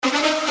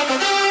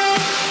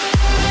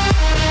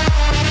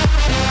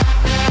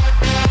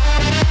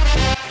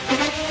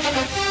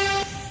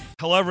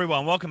Hello,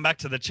 everyone. Welcome back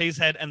to the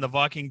Cheesehead and the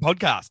Viking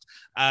podcast,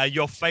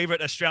 your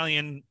favorite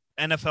Australian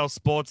NFL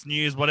sports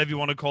news, whatever you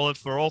want to call it,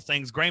 for all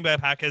things Green Bay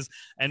Packers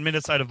and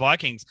Minnesota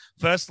Vikings.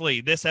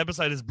 Firstly, this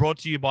episode is brought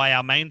to you by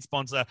our main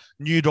sponsor,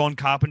 New Dawn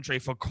Carpentry,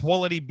 for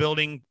quality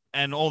building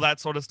and all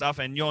that sort of stuff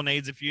and your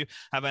needs. If you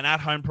have an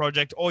at-home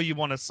project or you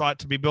want a site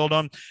to be built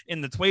on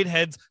in the Tweed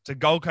Heads to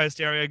Gold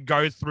Coast area,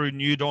 go through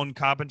New Dawn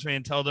Carpentry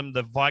and tell them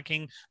the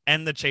Viking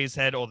and the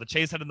Cheesehead, or the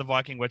Cheesehead and the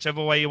Viking,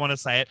 whichever way you want to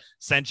say it,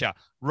 sent you.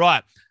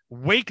 Right.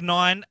 Week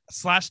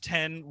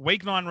 9/10,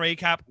 week 9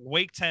 recap,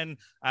 week 10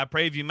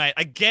 preview, mate.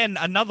 Again,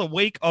 another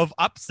week of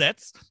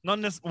upsets. Not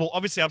necessarily, well,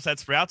 obviously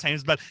upsets for our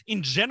teams, but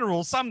in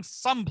general, some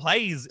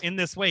plays in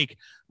this week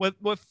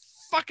were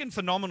fucking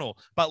phenomenal.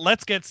 But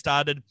let's get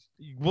started.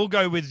 We'll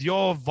go with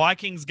your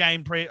Vikings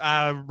game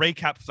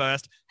recap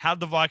first. How'd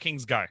the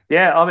Vikings go?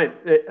 Yeah, I mean,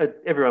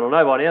 everyone will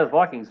know by now the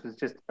Vikings was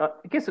just. I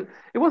guess it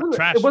wasn't.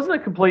 Trash. It wasn't a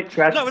complete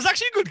trash. No, it was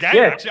actually a good game.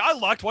 Yeah. Actually, I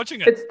liked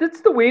watching it. That's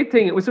the weird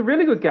thing. It was a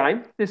really good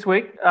game this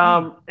week.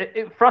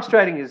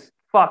 Frustrating as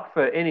fuck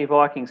for any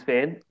Vikings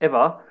fan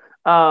ever.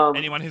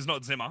 Anyone who's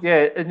not Zimmer.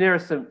 Yeah, and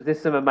there's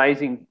some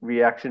amazing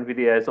reaction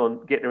videos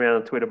on getting around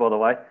on Twitter, by the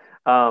way.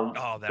 There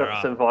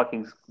are some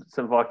Vikings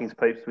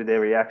peeps with their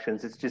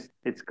reactions.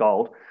 It's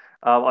gold.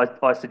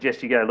 I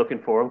suggest you go looking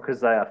for them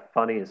because they are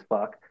funny as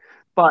fuck.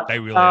 But they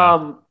really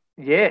are.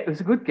 Yeah, it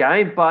was a good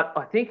game, but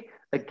I think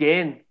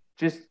again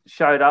just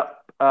showed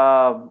up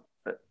a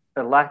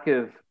lack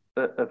of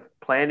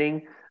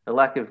planning, a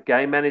lack of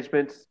game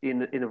management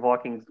in the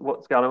Vikings.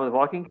 What's going on with the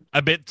Vikings?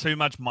 A bit too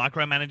much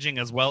micromanaging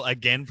as well,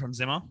 again from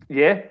Zimmer.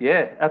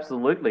 Yeah,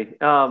 absolutely.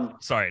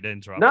 Sorry to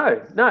interrupt.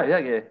 No,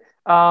 yeah.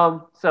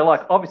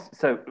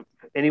 So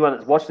anyone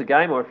that's watched the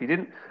game, or if you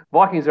didn't,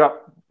 Vikings are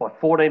up by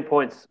 14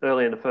 points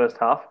early in the first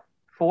half.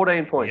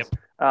 14 points.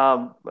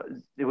 Yep.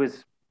 It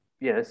was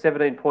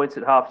 17 points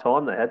at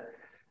halftime they had.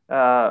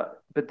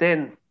 But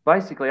then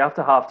basically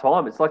after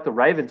halftime, it's like the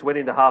Ravens went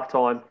into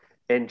halftime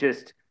and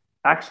just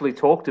actually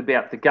talked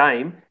about the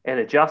game and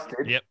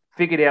adjusted,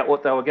 figured out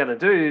what they were going to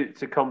do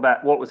to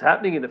combat what was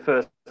happening in the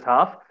first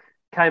half,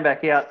 came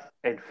back out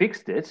and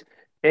fixed it.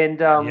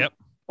 And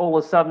all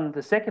of a sudden,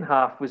 the second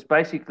half was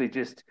basically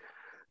just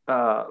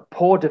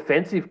poor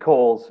defensive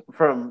calls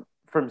from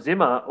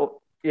Zimmer.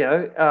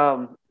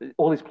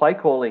 All his play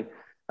calling,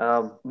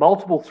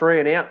 multiple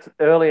 3-and-outs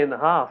early in the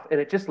half, and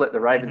it just let the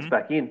Ravens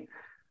back in.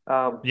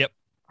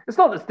 It's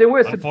not that there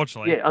were some,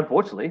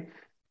 unfortunately,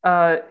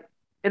 and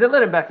it let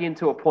them back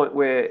into a point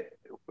where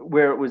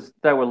it was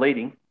they were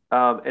leading,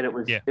 and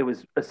it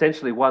was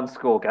essentially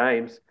one-score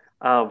games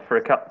for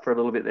a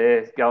little bit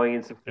there going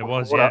into it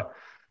was quarter.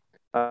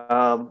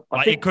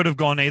 I think it could have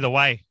gone either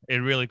way. It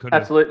really could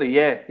have. Absolutely,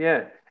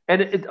 yeah.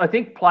 And I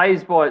think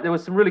there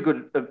was some really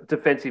good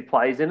defensive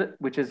plays in it,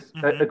 which is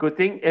a good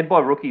thing, and by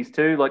rookies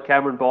too, like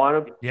Cameron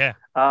Bynum. Yeah.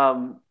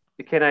 And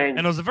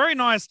it was a very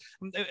nice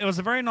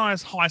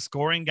high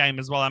scoring game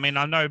as well. I mean,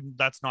 I know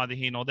that's neither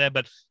here nor there,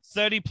 but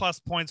 30 plus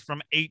points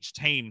from each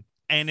team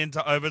and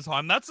into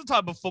overtime. That's the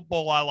type of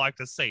football I like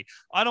to see.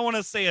 I don't want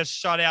to see a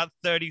shutout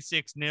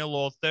 36-0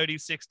 or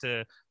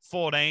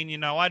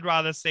 36-14. I'd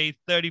rather see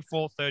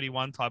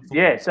 34-31 type football.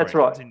 Yes, that's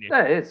right.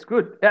 Yeah, it's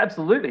good.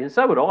 Absolutely. And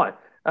so would I.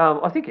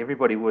 I think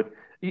everybody would.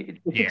 It's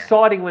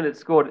exciting when it's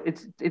scored.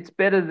 It's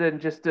better than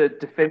just a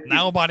defensive...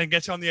 Nail bite and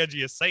get you on the edge of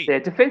your seat. Yeah,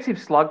 defensive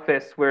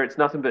slugfest where it's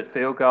nothing but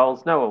field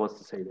goals. No one wants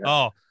to see that.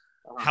 Oh,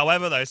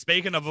 however, though,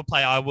 speaking of a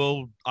play, I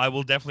will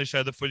definitely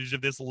show the footage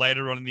of this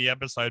later on in the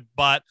episode,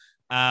 but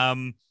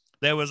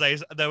there was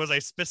a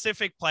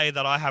specific play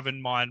that I have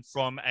in mind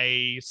from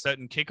a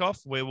certain kickoff.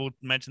 We will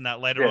mention that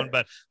later on,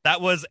 but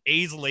that was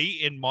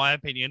easily, in my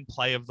opinion,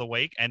 play of the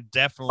week, and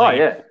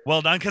definitely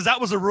well done, because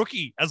that was a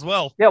rookie as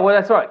well. Yeah, well,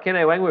 that's right,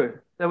 Kene Wangwu.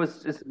 That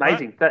was just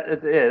amazing.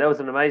 Right. That was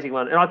an amazing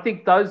one, and I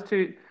think those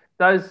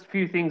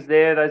few things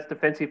there, those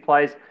defensive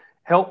plays,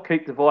 help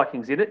keep the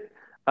Vikings in it.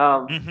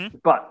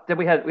 But then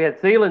we had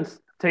Thielen's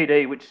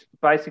TD, which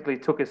basically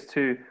took us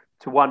to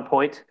 1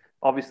 point.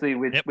 Obviously,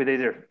 with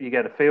either you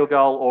get a field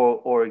goal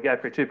or you go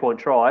for a 2-point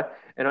try.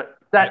 And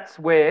that's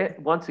where,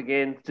 once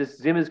again,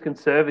 just Zimmer's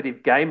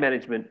conservative game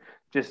management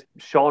just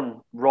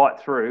shone right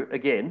through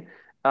again.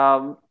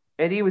 And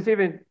he was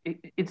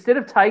instead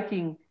of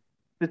taking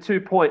the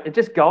 2-point and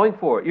just going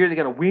for it, you're either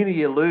going to win or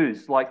you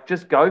lose. Like,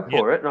 just go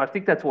for it. And I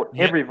think that's what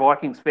every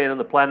Vikings fan on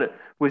the planet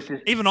was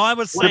just... Even I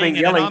was saying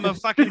it, and I'm a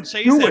fucking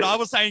cheesehead. I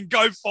was saying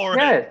go for it.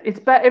 Yeah,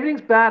 it's bad.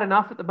 Everything's bad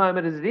enough at the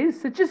moment as it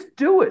is, so just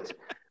do it.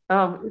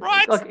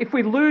 Right. Like, if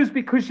we lose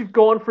because you've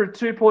gone for a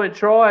 2-point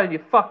try and you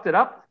fucked it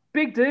up,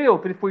 big deal.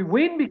 But if we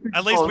win because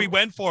at least we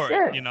went for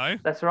it,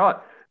 That's right.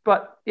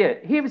 But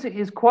he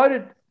was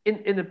quoted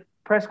in the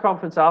press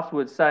conference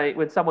afterwards saying,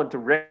 when someone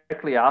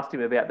directly asked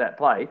him about that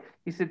play,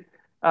 he said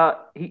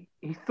he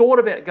thought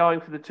about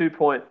going for the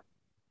 2-point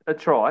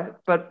try,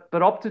 but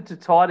opted to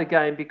tie the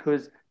game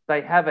because they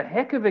have a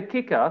heck of a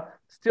kicker,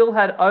 still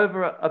had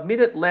over a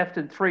minute left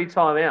and 3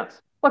 timeouts.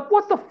 Like,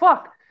 what the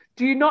fuck?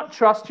 Do you not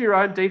trust your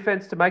own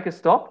defense to make a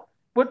stop?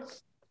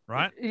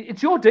 Right.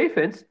 It's your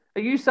defense.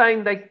 Are you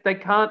saying they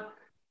can't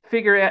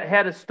figure out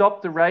how to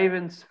stop the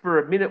Ravens for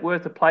a minute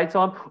worth of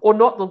playtime, or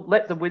not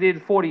let them within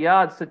 40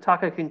 yards so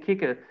Tucker can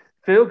kick a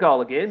field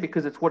goal again,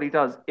 because it's what he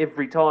does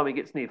every time he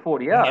gets near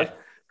 40 yards. Yeah.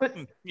 But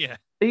yeah,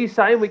 are you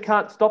saying we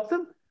can't stop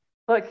them?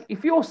 Like,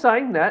 if you're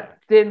saying that,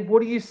 then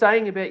what are you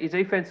saying about your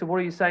defense, and what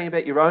are you saying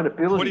about your own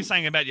ability? What are you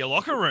saying about your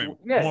locker room,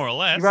 more or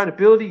less? Your own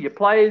ability, your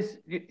players.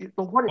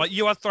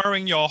 You are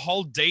throwing your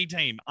whole D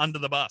team under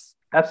the bus.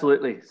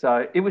 Absolutely.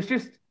 So it was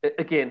just,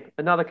 again,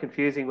 another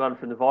confusing one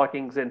from the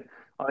Vikings. And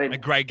I mean, a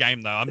great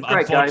game, though,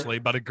 unfortunately,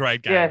 but a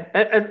great game. Yeah,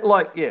 and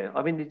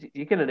I mean,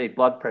 you're going to need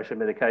blood pressure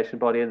medication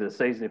by the end of the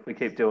season if we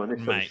keep doing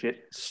this sort of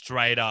shit.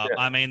 Straight up.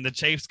 Yeah. I mean, the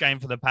Chiefs game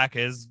for the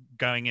Packers,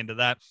 going into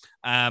that,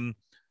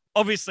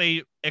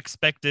 obviously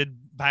expected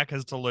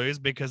Packers to lose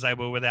because they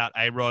were without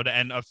A-Rod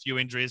and a few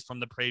injuries from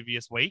the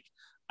previous week.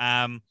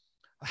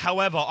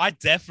 However, I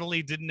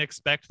definitely didn't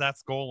expect that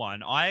scoreline.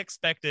 I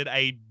expected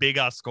a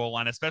bigger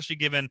scoreline, especially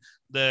given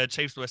the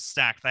Chiefs were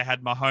stacked. They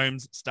had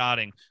Mahomes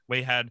starting.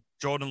 We had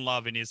Jordan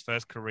Love in his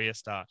first career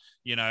start,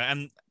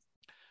 and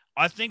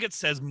I think it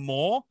says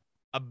more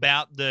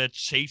about the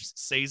Chiefs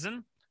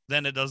season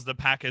than it does the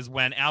Packers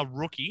when our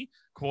rookie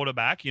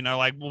quarterback,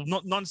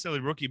 not necessarily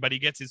rookie, but he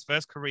gets his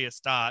first career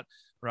start,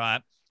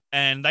 right?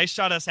 And they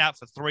shut us out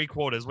for 3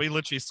 quarters. We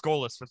literally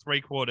scoreless for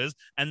 3 quarters,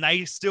 and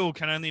they still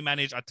can only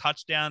manage a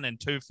touchdown and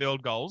 2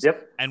 field goals.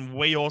 Yep. And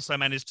we also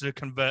managed to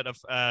convert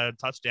a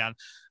touchdown.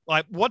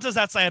 Like, what does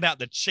that say about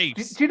the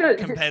Chiefs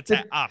compared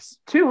to us?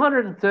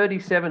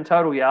 237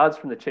 total yards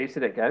from the Chiefs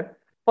in that game.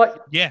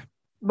 Yeah.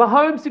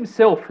 Mahomes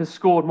himself has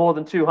scored more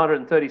than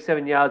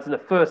 237 yards in the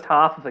first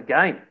half of a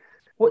game.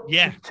 What?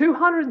 Yeah.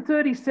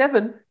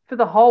 237 for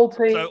the whole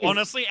team. So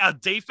honestly, our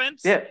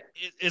defense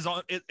is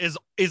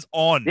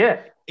on. Yeah.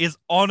 Is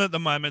on at the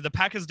moment. The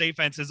Packers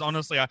defense is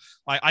honestly,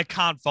 I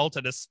can't fault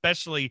it,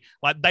 especially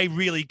they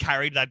really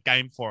carried that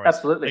game for us.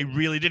 Absolutely. They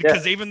really did.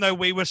 Because even though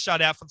we were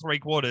shut out for 3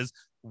 quarters,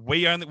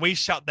 we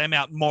shut them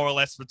out more or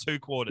less for 2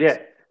 quarters.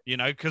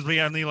 Yeah. Because we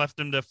only left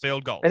them to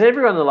field goals. And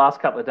everyone in the last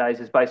couple of days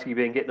has basically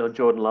been getting on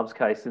Jordan Love's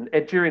case and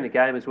during the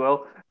game as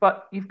well.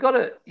 But you've got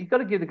to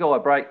give the guy a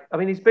break. I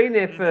mean, he's been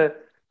there for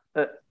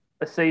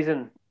a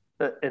season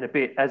and a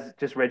bit as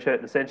just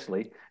redshirting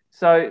essentially.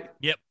 So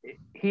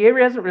he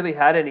hasn't really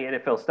had any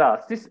NFL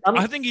starts.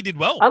 I think he did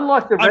well.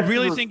 Unlike the rest I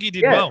really think he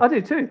did well. I do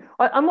too.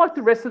 Unlike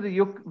the rest of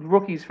the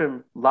rookies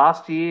from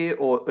last year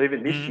or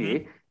even this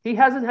year, he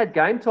hasn't had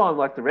game time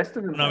like the rest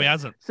of them. No, he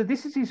hasn't. So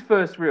this is his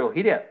first real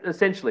hit out,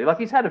 essentially. Like,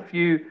 he's had a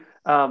few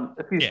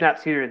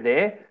snaps here and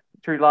there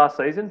through last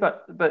season,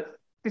 but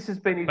this has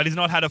been... But he's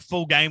not had a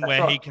full game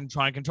where he can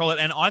try and control it,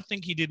 and I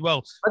think he did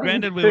well.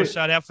 Granted, we were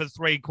shut out for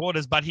 3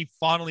 quarters, but he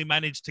finally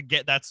managed to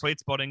get that sweet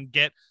spot and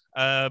get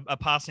a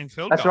passing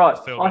field goal. That's right.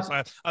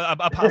 So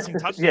a passing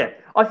touchdown. Yeah.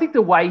 I think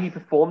the way he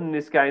performed in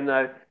this game,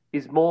 though,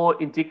 is more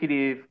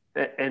indicative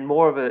and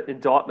more of an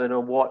indictment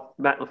on what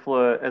Matt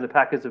LaFleur and the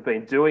Packers have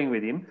been doing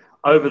with him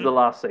over the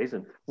last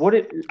season.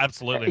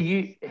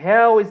 Absolutely.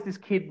 How is this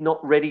kid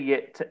not ready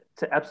yet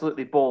to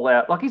absolutely ball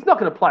out? Like, he's not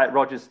going to play at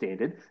Rodgers'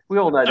 standard. We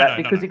all know that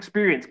because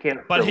experience can.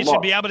 But he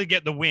should be able to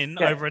get the win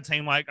over a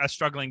team like a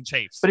struggling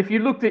Chiefs. But if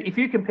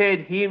you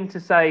compared him to,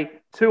 say,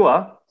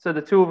 Tua, so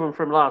the two of them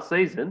from last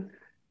season,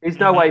 there's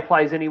no way he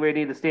plays anywhere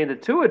near the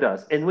standard Tua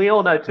does. And we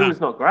all know Tua's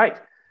not great.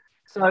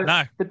 So,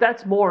 but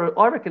that's more,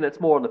 I reckon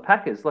that's more on the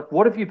Packers. Like,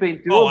 what have you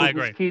been doing with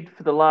this kid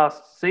for the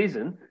last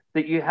season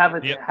that you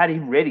haven't had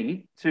him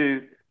ready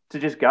to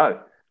just go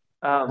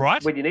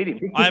when you need him?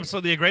 I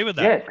absolutely agree with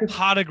that. Yeah,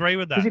 hard agree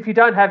with that. Because if you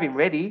don't have him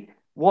ready,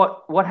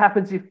 what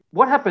happens if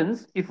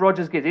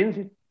Rodgers gets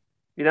injured?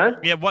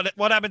 Yeah,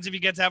 what happens if he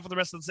gets out for the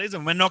rest of the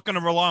season? We're not going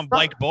to rely on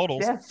Blake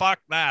Bortles. Yeah. Fuck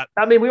that.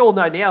 I mean, we all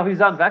know now he's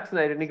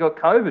unvaccinated and he got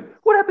COVID.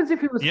 What happens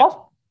if he was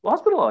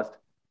hospitalised?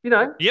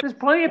 There's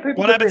plenty of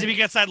people. What happens if he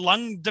gets that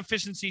lung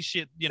deficiency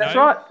shit? That's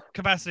right.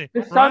 Capacity.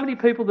 There's so many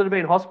people that have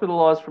been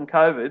hospitalised from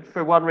COVID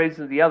for one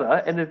reason or the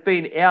other, and have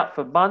been out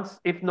for months,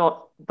 if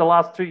not the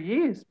last 2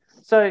 years.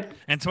 So,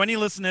 and to any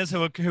listeners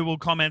who will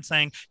comment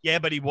saying, "Yeah,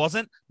 but he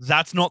wasn't,"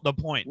 that's not the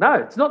point. No,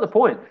 it's not the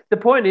point. The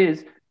point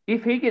is,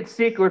 if he gets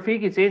sick or if he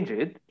gets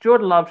injured,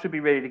 Jordan Love should be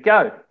ready to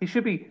go. He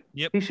should be.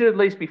 He should at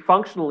least be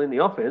functional in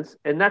the offense,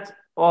 and that's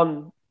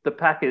on the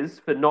Packers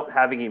for not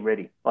having him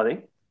ready, I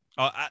think.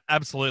 Oh,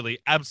 absolutely.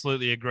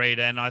 Absolutely agreed.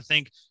 And I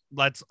think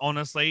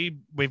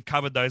we've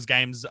covered those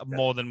games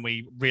more than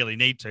we really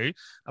need to.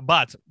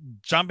 But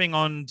jumping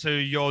on to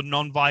your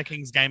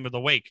non-Vikings game of the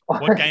week,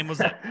 what game was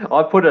that?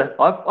 I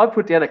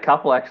put down a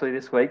couple actually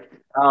this week.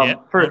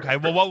 Okay.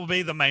 Well, what will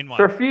be the main one?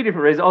 For a few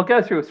different reasons. I'll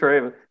go through 3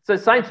 of them. So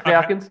Saints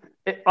Falcons,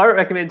 I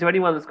recommend to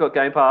anyone that's got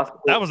Game Pass.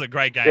 That was a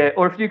great game. Yeah,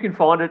 or if you can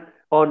find it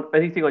on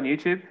anything on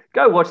YouTube,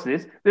 go watch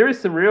this. There is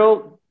some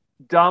real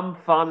dumb,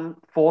 fun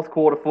fourth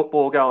quarter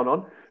football going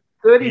on.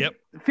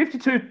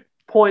 52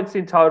 points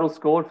in total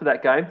scored for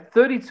that game,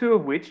 32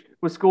 of which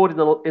were scored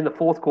in the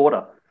fourth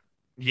quarter.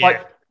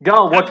 Yeah.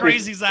 Go and watch How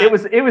crazy this. is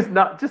that? It was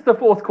not just the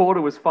fourth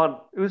quarter was fun.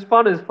 It was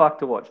fun as fuck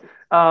to watch.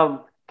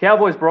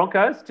 Cowboys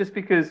Broncos, just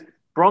because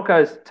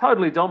Broncos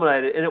totally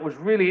dominated, and it was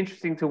really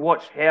interesting to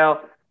watch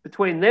how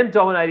between them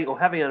dominating or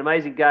having an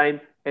amazing game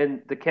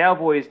and the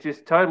Cowboys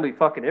just totally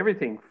fucking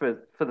everything for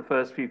the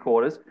first few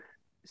quarters.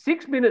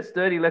 6 minutes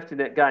 30 left in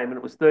that game, and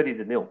it was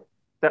 30-0.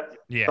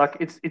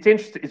 It's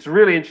interesting. It's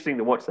really interesting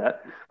to watch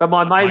that. But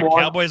my main one,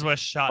 Cowboys were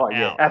shut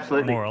out,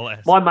 absolutely, more or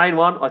less. My main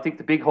one, I think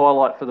the big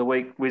highlight for the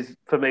week was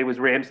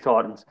Rams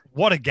Titans.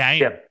 What a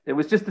game! Yeah, it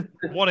was just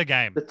what a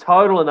game. The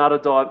total and utter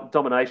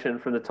domination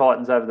from the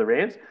Titans over the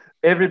Rams.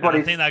 I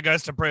think that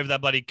goes to prove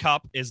that bloody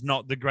Cup is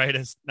not the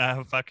greatest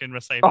fucking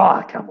receiver.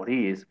 Oh, come on,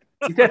 he is.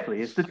 He definitely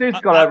is. The dude's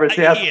got over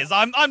 1,000. He is.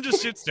 I'm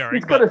just shit stirring.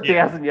 He's got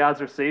 1,000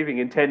 yards receiving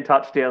and 10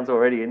 touchdowns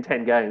already in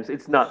 10 games.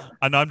 It's nuts.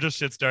 And I'm just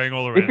shit stirring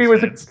all around.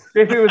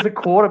 If he was a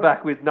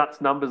quarterback with nuts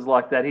numbers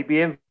like that, he'd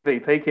be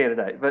MVP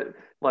candidate. But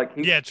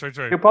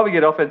true. He'll probably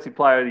get Offensive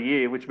Player of the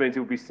Year, which means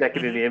he'll be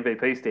second in the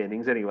MVP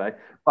standings anyway.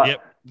 But,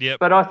 yep.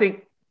 But I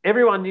think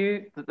everyone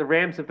knew that the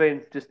Rams have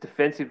been just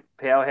defensive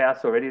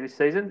powerhouse already this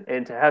season,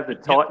 and to have the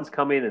Titans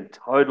come in and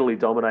totally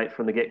dominate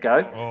from the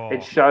get-go,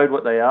 it showed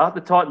what they are.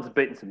 The Titans have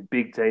beaten some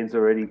big teams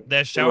already.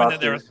 They're showing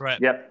that they're a threat.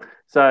 Yep.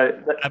 So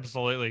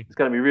absolutely, it's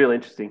going to be real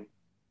interesting.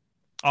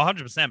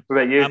 100%. What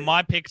about you?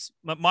 My picks.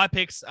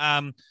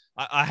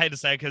 I hate to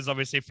say it because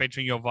obviously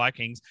featuring your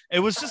Vikings, it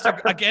was just a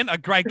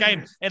great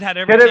game. It had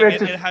everything.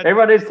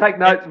 Everyone needs to take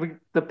notes.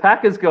 The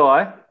Packers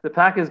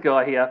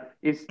guy here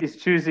is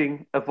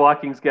choosing a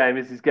Vikings game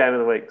as his game of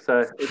the week.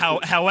 So,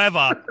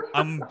 however,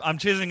 I'm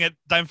choosing it.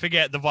 Don't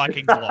forget the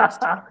Vikings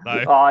lost.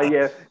 No. Oh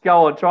yeah,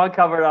 go on, try and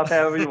cover it up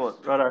however you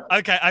want. Right.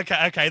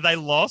 Okay. They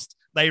lost.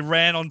 They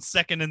ran on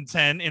 2nd and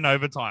 10 in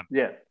overtime.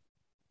 Yeah.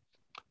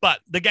 But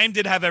the game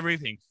did have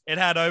everything. It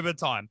had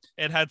overtime.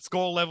 It had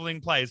score leveling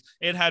plays.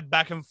 It had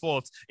back and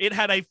forths. It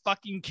had a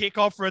fucking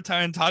kickoff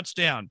return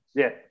touchdown.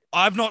 Yeah.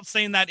 I've not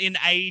seen that in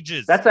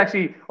ages. That's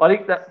actually, I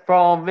think that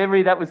from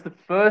memory, that was the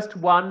first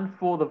one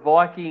for the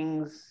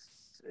Vikings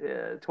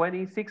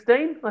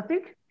 2016, I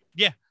think.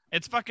 Yeah.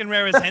 It's fucking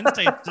rare as hen's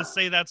teeth to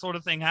see that sort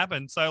of thing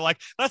happen. So,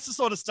 that's the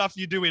sort of stuff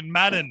you do in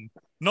Madden,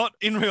 not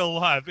in real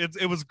life.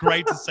 It was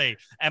great to see.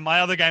 And my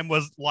other game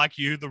was, like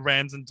you, the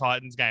Rams and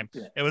Titans game.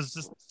 Yeah. It was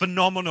just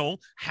phenomenal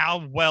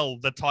how well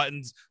the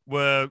Titans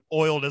were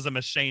oiled as a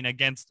machine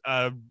against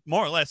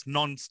more or less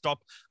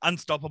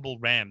unstoppable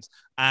Rams.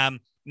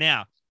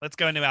 Now, let's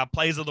go into our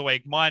plays of the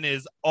week. Mine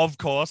is, of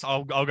course,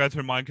 I'll go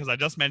through mine because I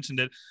just mentioned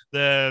it.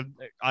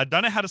 I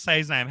don't know how to say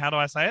his name. How do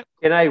I say it?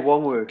 Kene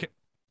Nwangwu.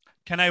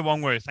 Kene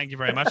Nwangwu, thank you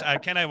very much.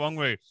 Kene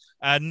Nwangwu,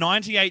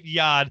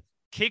 98-yard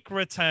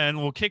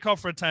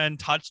kickoff return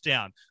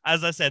touchdown.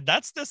 As I said,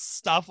 that's the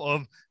stuff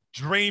of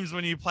dreams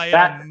when you play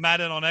on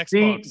Madden on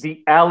Xbox.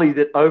 The alley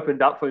that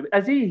opened up for him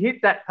as he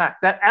hit that pack,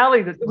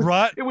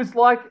 it was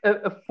like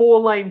a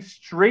 4-lane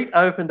street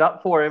opened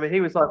up for him, and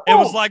he was like, it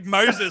was like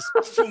Moses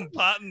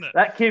parting it.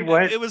 That kid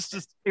went. It was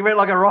just he went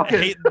like a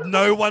rocket.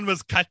 No one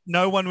was catching.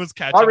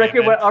 I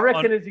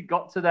reckon as he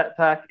got to that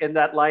pack and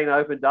that lane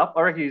opened up,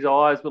 I reckon his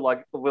eyes were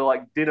like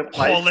dinner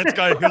plates. Oh, let's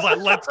go! He was like,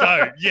 "Let's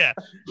go!" Yeah,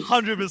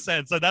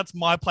 100%. So that's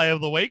my play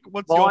of the week.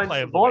 What's your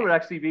play of the week? Mine would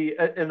actually be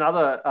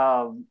another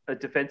a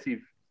defensive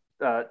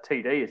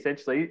TD,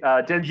 essentially.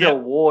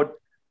 Denzel Ward,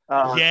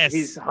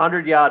 his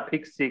 100-yard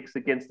pick six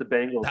against the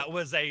Bengals.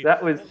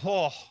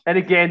 And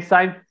again,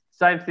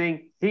 same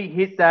thing. He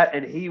hit that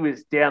and he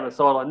was down the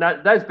sideline.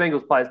 Those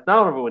Bengals players,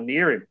 none of them were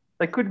near him.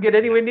 They couldn't get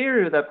anywhere near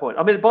him at that point.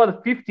 I mean, by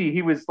the 50,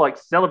 he was like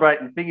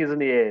celebrating, fingers in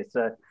the air.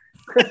 So.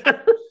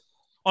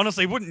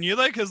 Honestly, wouldn't you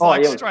though? Because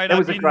straight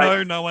up,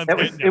 no one's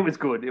getting it. It was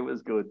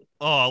good.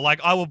 Oh,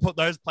 I will put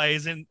those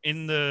plays in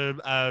the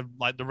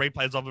the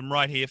replays of them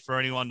right here for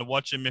anyone to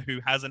watch them who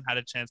hasn't had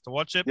a chance to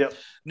watch it. Yep.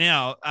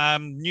 Now,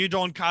 New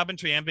Dawn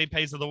Carpentry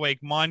MVPs of the week.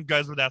 Mine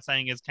goes without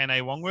saying is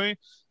Kene Nwangwu.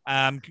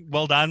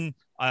 Well done.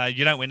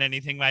 You don't win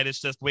anything, mate. It's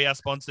just we are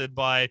sponsored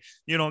by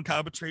New Dawn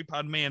Carpentry,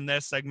 and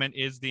their segment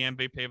is the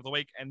MVP of the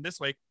week. And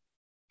this week,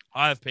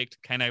 I have picked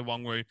Kene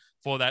Nwangwu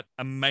for that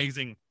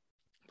amazing,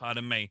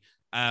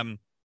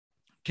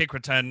 kick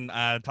return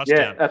touchdown.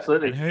 Yeah,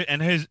 absolutely.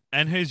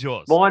 And who's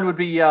yours? Mine would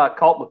be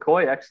Colt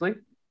McCoy, actually.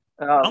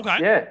 Okay.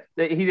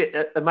 Yeah, he did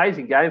an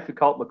amazing game for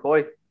Colt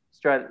McCoy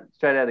straight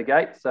out of the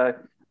gate. So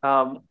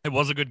it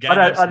was a good game.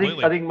 I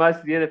think most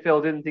of the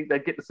NFL didn't think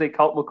they'd get to see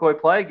Colt McCoy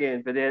play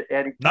again, but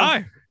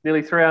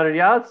nearly 300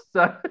 yards.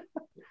 So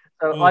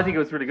I think it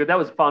was really good. That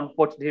was fun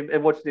watching him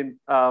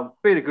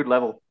be at a good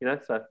level.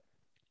 So.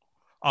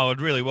 Oh,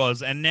 it really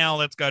was. And now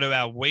let's go to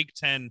our Week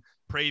 10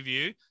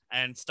 preview.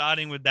 And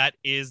starting with that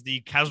is the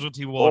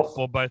casualty ward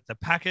for both the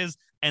Packers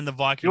and the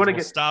Vikings.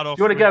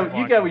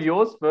 You go with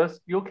yours first,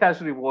 your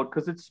casualty ward,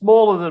 because it's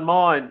smaller than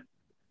mine.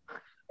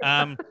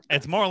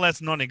 It's more or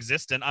less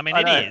non-existent. I mean,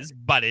 it is,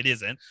 but it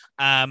isn't.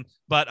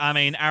 But I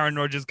mean, Aaron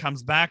Rodgers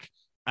comes back.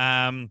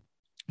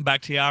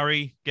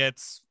 Bakhtiari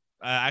gets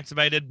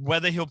activated.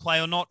 Whether he'll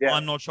play or not,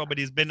 I'm not sure, but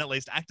he's been at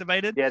least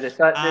activated. Yeah,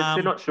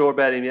 they're not sure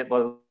about him yet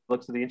by the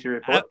looks of the injury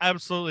report.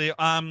 Absolutely.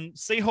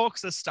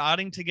 Seahawks are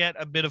starting to get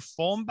a bit of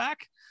form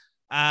back.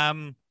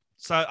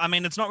 So, I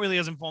mean, it's not really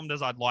as informed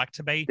as I'd like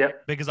to be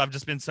because I've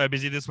just been so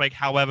busy this week.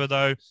 However,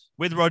 though,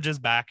 with Rodgers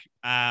back,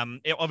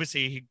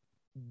 obviously,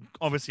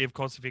 of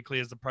course, if he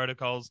clears the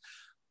protocols,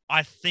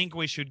 I think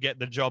we should get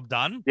the job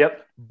done.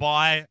 Yep.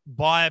 By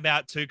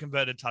about 2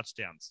 converted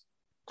touchdowns.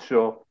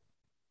 Sure.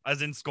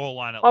 As in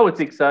scoreline. I would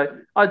think so.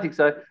 I think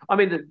so. I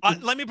mean,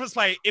 let me just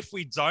say, if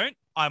we don't,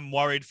 I'm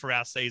worried for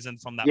our season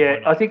from that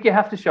point on. I think you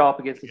have to show up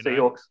against the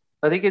Seahawks.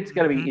 I think it's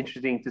going to be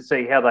interesting to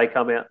see how they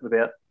come out and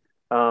about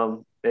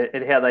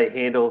and how they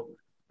handle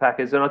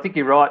Packers. And I think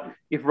you're right.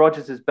 If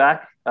Rodgers is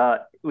back,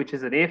 which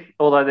is an if,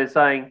 although they're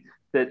saying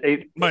that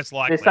most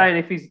likely they're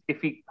saying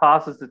if he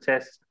passes the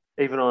test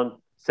even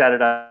on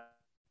Saturday,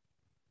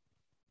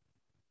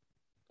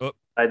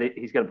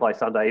 he's going to play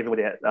Sunday even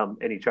without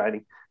any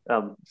training.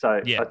 I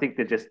think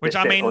they're just which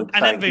I mean,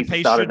 an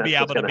MVP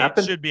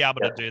should be able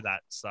to do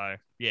that. So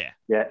yeah,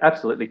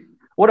 absolutely.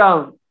 What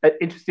an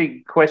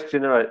interesting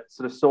question I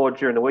sort of saw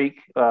during the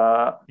week.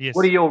 Yes.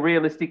 What are your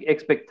realistic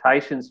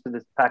expectations for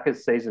the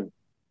Packers season?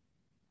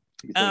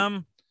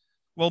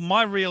 Well,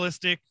 my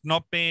realistic,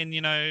 not being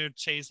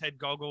cheesehead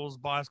goggles,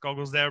 bias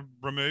goggles, they're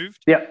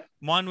removed. Yep.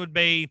 Mine would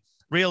be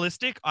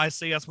realistic. I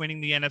see us winning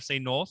the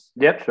NFC North.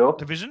 Yep, sure.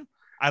 Division,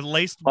 at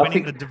least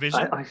winning the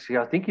division. I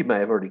think you may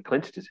have already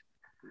clinched it.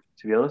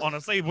 To be honest,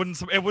 honestly, it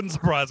wouldn't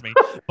surprise me.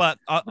 But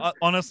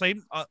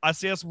honestly, I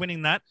see us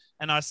winning that,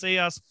 and I see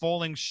us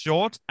falling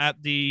short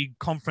at the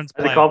conference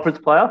playoff. The conference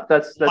playoff.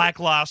 That's like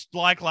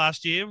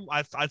last year.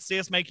 I see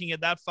us making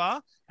it that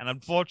far, and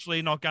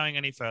unfortunately, not going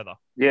any further.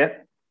 Yeah.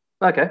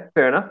 Okay.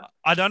 Fair enough.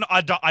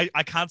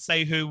 I can't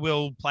say who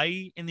will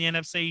play in the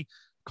NFC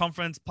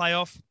conference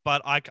playoff,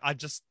 but I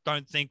just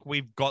don't think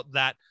we've got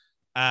that.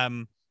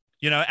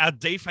 Our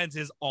defense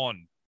is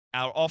on.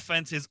 Our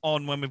offense is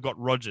on when we've got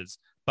Rodgers.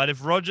 But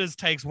if Rodgers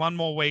takes one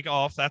more week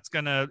off, that's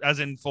going to, as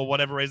in for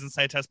whatever reason,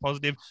 say test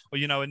positive or,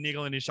 a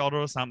niggle in his shoulder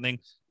or something,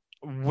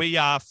 we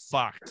are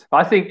fucked.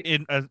 I think,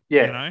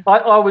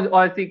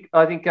 I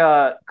think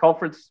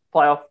conference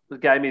playoff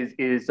game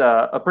is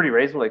a pretty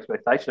reasonable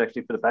expectation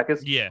actually for the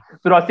Packers. Yeah.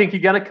 But I think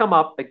you're going to come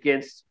up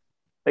against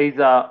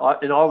either,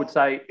 and I would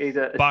say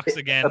either Bucks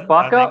again,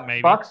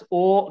 Bucks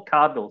or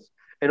Cardinals.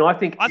 And I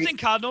think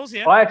Cardinals,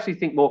 yeah. I actually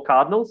think more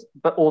Cardinals,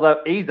 but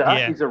although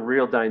either is a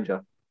real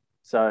danger.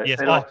 So yes,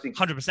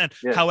 100%.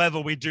 Yeah. However,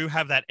 we do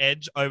have that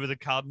edge over the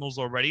Cardinals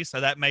already, so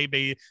that may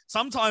be.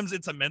 Sometimes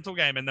it's a mental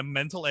game, and the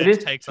mental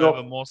edge takes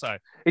over more so.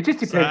 It just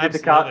depends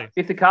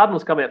if the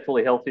Cardinals come out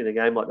fully healthy in a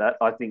game like that.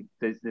 I think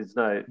there's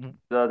no.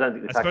 I don't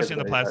think especially in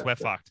the playoffs, we're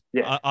fucked.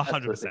 Yeah,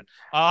 100%.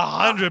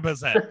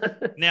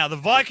 100%. Now the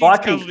Vikings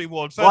casualty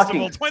ward. First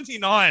of all,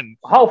 29.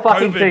 Whole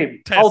fucking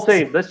team. Tests. Whole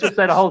team. Let's just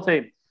say the whole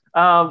team.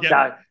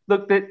 No,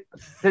 look,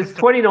 there's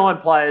 29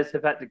 players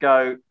have had to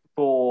go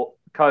for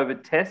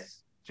COVID tests.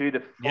 Due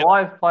to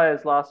 5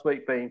 players last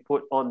week being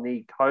put on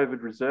the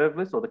COVID reserve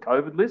list or the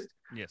COVID list,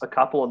 a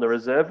couple on the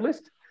reserve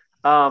list.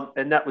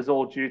 And that was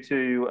all due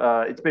to,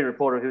 it's been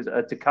reported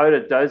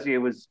Dakota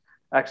Dozier was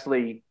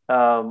actually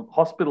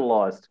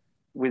hospitalized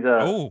with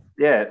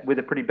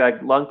a pretty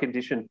bad lung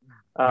condition.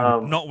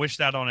 Not wish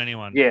that on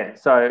anyone. Yeah.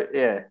 So,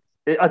 yeah.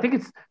 I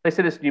think they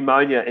said it's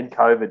pneumonia and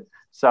COVID.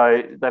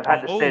 So they've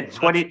had to send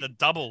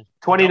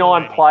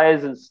 29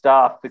 players and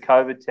staff for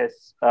COVID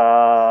tests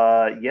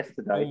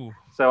yesterday. Ooh.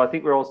 So I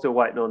think we're all still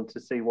waiting on to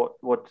see what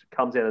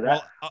comes out of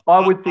that.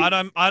 Well,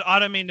 I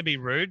don't mean to be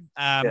rude,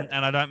 and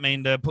I don't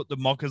mean to put the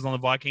mockers on the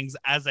Vikings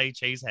as a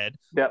cheesehead,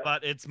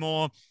 but it's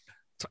more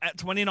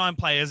 29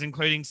 players,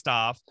 including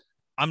staff.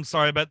 I'm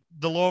sorry, but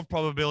the law of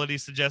probability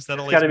suggests that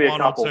at least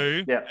one or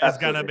two is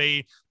going to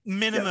be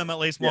minimum. At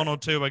least one or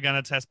two are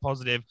going to test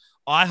positive.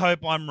 I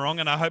hope I'm wrong,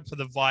 and I hope for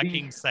the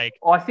Vikings' sake,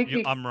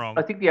 I'm wrong.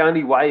 I think the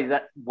only way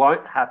that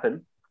won't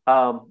happen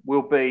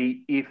will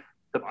be if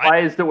the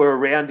players that were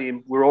around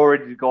him were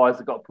already the guys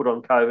that got put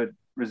on COVID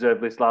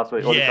reserve list last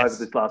week or the COVID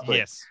list last week.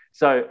 Yes.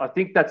 So I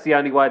think that's the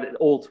only way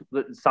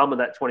that some of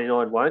that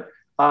 29 won't.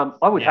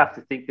 I would have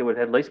to think there would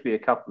at least be a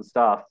couple of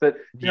staff, but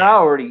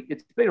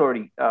it's been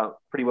already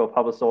pretty well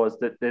publicised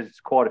that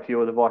there's quite a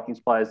few of the Vikings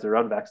players that are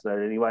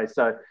unvaccinated anyway.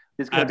 So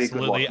there's going to be a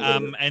good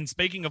likelihood. And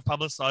speaking of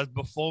publicised,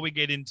 before we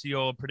get into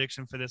your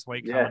prediction for this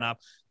week coming up,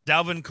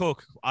 Dalvin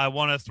Cook, I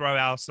want to throw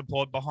our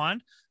support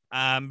behind.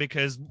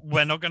 Because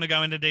we're not going to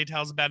go into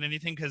details about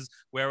anything because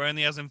we're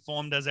only as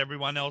informed as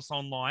everyone else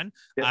online.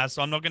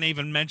 So I'm not going to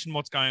even mention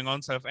what's going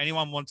on. So if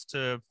anyone wants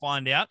to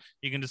find out,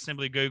 you can just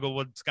simply Google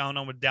what's going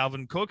on with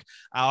Dalvin Cook.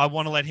 I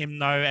want to let him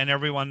know and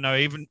everyone know,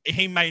 even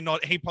he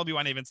probably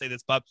won't even see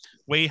this, but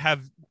we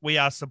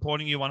are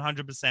supporting you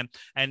 100%.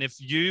 And if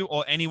you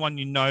or anyone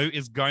you know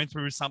is going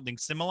through something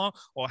similar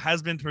or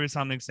has been through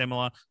something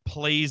similar,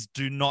 please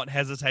do not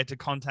hesitate to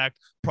contact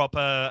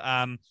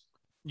proper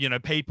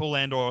people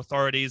and or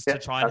authorities to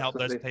try and help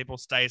those people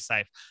stay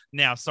safe.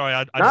 Now, sorry,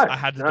 I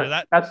had to do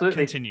that.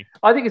 Absolutely. Continue.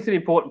 I think it's an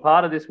important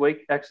part of this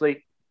week,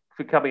 actually,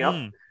 for coming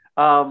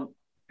up,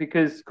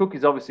 because Cook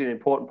is obviously an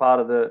important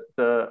part of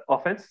the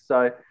offense.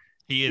 So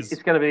he is.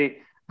 It's going to be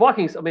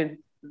Vikings. I mean,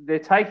 they're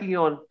taking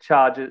on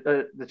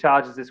the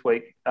Chargers this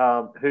week,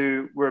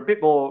 who were a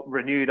bit more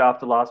renewed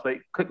after last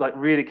week.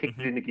 Really kicked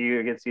it into gear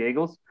against the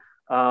Eagles.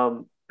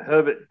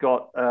 Herbert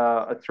got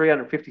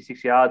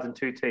 356 yards and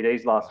 2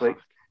 TDs last week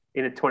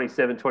in a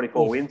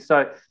 27-24 win.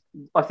 So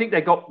I think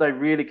they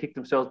really kicked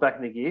themselves back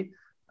in the gear.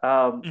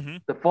 Mm-hmm.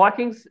 The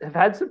Vikings have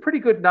had some pretty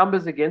good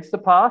numbers against the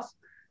pass,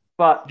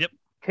 but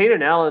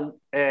Keenan Allen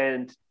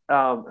and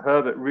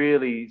Herbert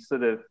really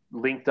sort of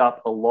linked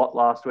up a lot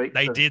last week.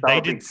 They did. They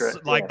did.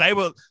 They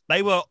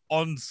were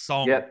on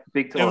song. Yeah,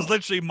 big time. It was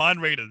literally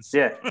mind readers.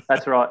 Yeah,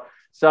 that's right.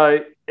 So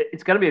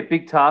it's going to be a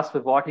big task for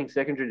Viking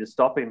secondary to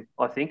stop him,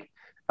 I think.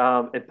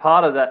 And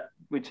part of that,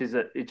 which is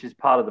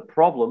part of the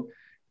problem,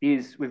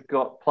 is we've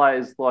got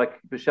players like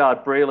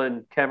Bashard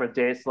Breeland, Cameron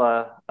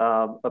Dantzler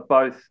are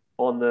both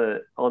on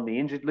the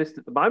injured list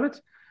at the moment.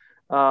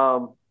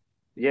 So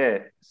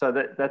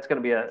that's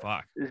going to be it's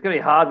going to be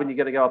hard when you're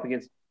going to go up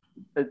against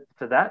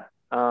for that.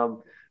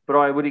 But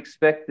I would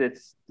expect that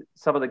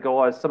some of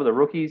the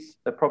rookies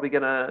are probably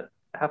going to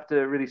have to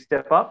really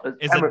step up.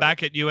 Is it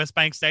back at US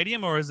Bank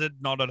Stadium or is it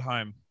not at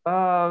home?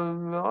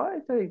 I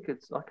think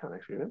I can't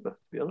actually remember, to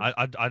be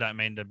honest. I don't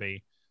mean to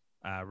be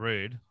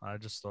rude. I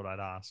just thought I'd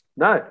ask.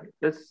 No,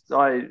 it's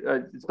not in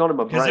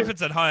my brain. Because if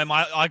it's at home,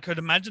 I could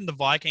imagine the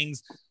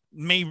Vikings,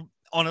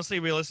 honestly,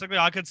 realistically,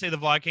 I could see the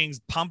Vikings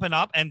pumping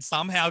up and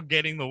somehow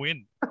getting the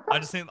win. I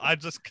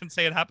just can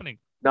see it happening.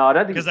 No, I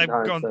don't think because they've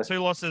gone 2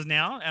 losses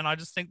now, and I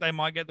just think they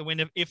might get the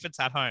win if it's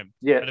at home.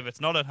 Yeah. But if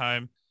it's not at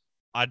home,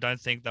 I don't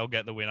think they'll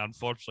get the win,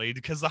 unfortunately,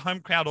 because the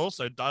home crowd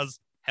also does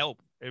help.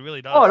 It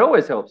really does. Oh, it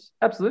always helps.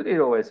 Absolutely,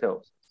 it always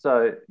helps.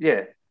 So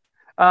yeah,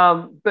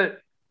 but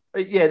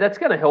yeah, that's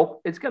going to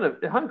help.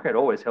 The home crowd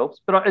always helps,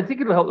 but I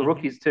think it'll help the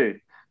rookies too.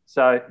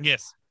 So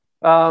yes,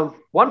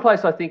 one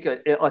place I think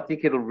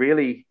it'll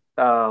really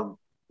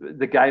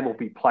the game will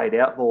be played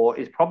out more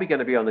is probably going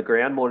to be on the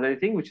ground more than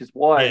anything, which is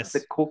why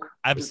the Cook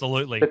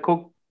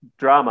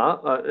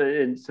drama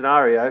and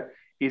scenario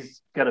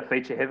is going to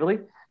feature heavily.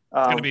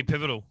 It's going to be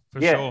pivotal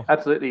for sure. Yeah,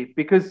 absolutely,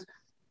 because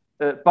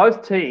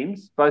both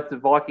teams, both the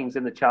Vikings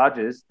and the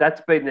Chargers,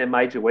 that's been their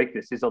major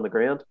weakness is on the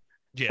ground.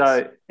 Yes.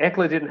 So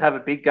Eckler didn't have a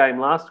big game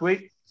last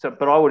week,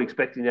 but I would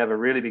expect him to have a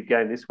really big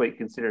game this week,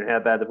 considering how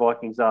bad the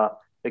Vikings are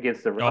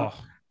against the run.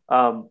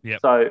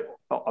 So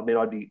I mean,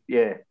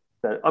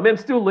 I'm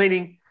still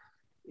leaning.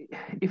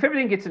 If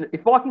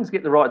Vikings get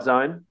in the right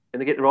zone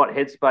and they get the right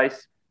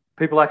headspace,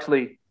 people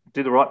actually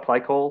do the right play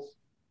calls,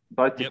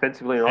 both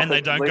defensively and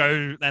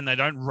offensively. And they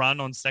don't run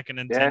on 2nd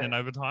and 10 in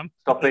overtime.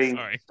 Stop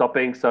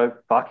being so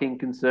fucking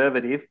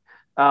conservative.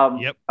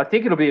 I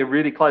think it'll be a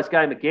really close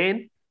game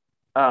again.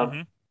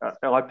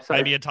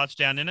 Maybe a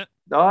touchdown in it.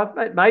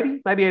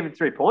 Maybe even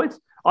 3 points.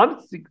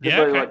 I'm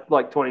thinking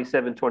like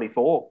 27-24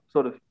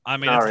 sort of. I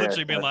mean, it's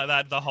literally been like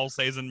that the whole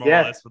season, more or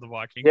less, for the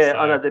Vikings. Yeah, so.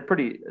 I know they're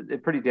pretty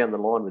down the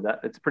line with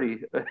that. It's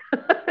pretty,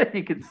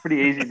 it's pretty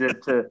easy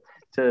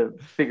to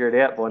figure it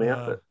out by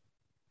now. But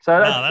so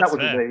that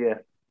would be yeah.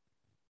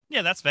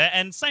 Yeah, that's fair.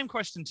 And same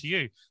question to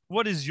you.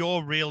 What is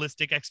your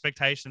realistic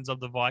expectations of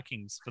the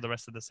Vikings for the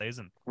rest of the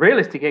season?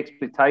 Realistic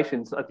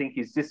expectations, I think,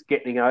 is just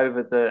getting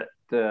over the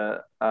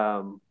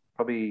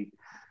probably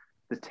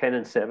the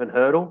 10-7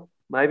 hurdle.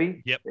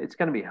 Maybe. Yep. It's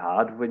going to be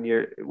hard when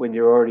you're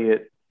already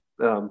at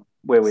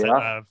where we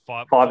are.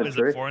 5-3. Is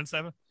it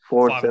 4-7?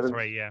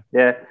 4-7. Yeah.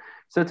 Yeah.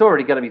 So it's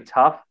already going to be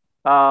tough.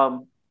 I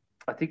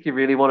think you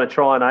really want to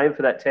try and aim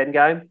for that 10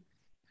 game.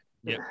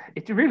 Yeah.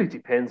 It really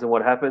depends on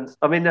what happens.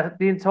 I mean,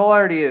 the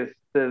entirety of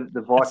the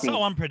Vikings. It's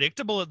so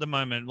unpredictable at the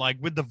moment, like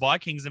with the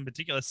Vikings in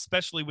particular,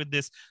 especially with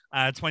this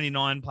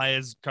 29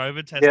 players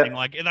COVID testing.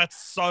 Like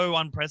that's so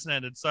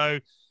unprecedented. So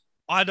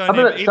I don't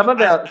as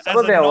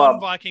a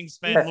non-Vikings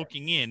fan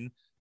looking in,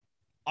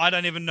 I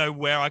don't even know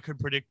where I could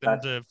predict them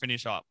to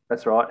finish up.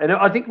 That's right. And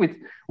I think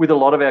with a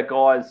lot of our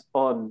guys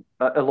on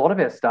a lot of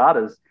our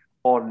starters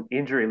on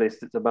injury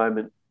lists at the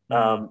moment,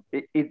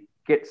 it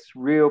gets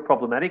real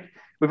problematic.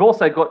 We've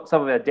also got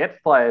some of our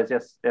depth players,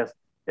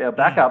 our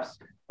backups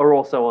are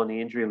also on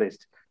the injury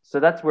list. So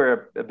that's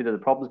where a bit of the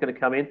problem is going to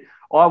come in.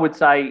 I would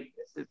say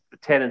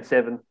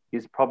 10-7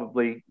 is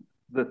probably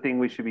the thing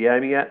we should be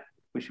aiming at.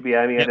 We should be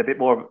aiming at a bit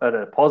more at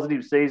a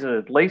positive season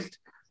at least.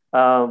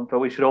 But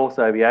we should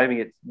also be aiming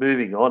at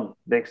moving on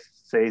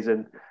next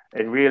season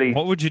and really.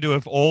 What would you do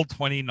if all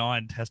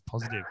 29 test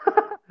positive?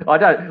 I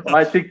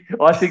think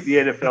the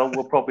NFL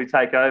will probably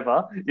take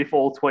over if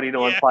all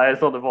 29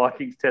 players on the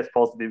Vikings test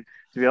positive.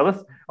 To be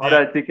honest, I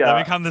don't think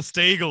they become the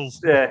Steagles.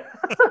 Yeah,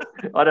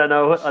 I don't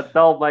know.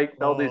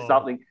 They'll do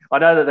something. I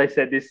know that they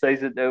said this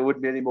season there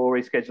wouldn't be any more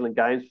rescheduling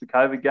games for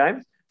COVID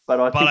games.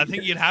 But I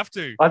think you'd have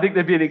to. I think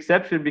there'd be an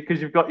exception because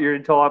you've got your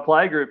entire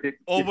play group.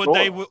 Or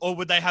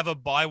would they have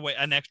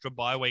an extra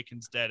bye week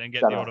instead and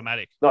get the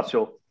automatic? Not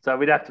sure. So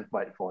we'd have to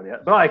wait to find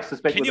out. But I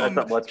suspect can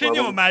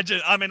you imagine?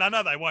 I mean, I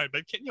know they won't,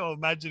 but can you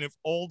imagine if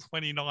all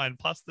 29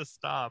 plus the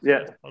staff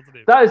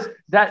positive?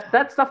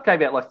 That stuff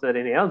came out like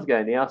 13 hours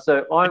ago now.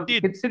 So I'm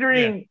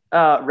considering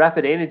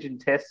rapid antigen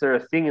tests are a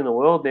thing in the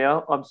world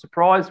now. I'm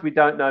surprised we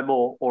don't know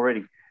more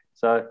already.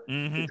 So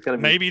it's going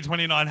to be maybe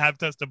 29 have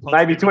tested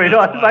positive. Maybe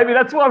 29. Maybe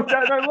that's why we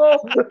don't know more.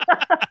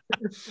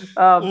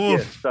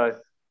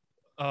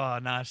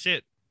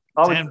 Shit.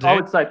 I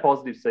would say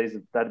positive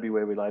season. That'd be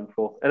where we aim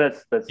for, and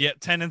that's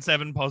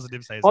 10-7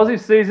 positive season.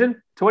 Positive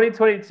season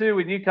 2022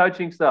 with new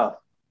coaching staff.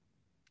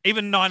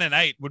 Even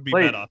 9-8 would be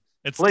Please. better.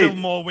 It's Please. still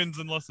more wins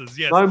than losses.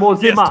 Yes. No more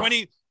Zimmer. Yes,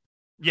 20.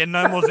 Yeah,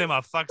 no more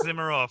Zimmer. Fuck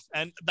Zimmer off.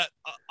 And that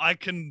I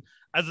can,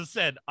 as I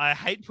said, I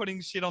hate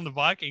putting shit on the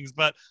Vikings,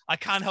 but I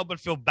can't help but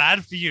feel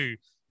bad for you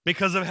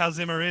because of how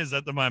Zimmer is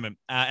at the moment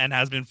and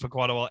has been for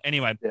quite a while.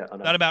 Anyway,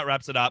 that about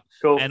wraps it up.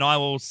 Cool. And I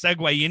will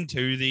segue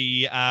into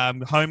the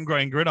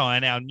Homegrown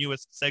Gridiron, our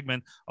newest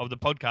segment of the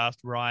podcast,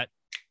 right?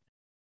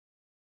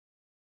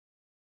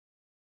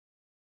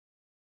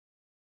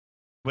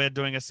 We're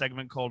doing a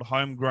segment called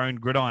Homegrown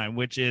Gridiron,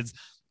 which is,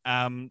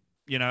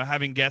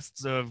 having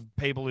guests of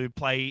people who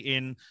play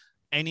in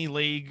any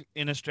league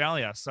in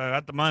Australia. So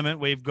at the moment,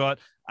 we've got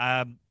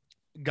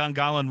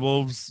Gungahlin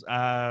Wolves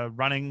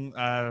running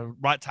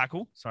right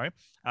tackle.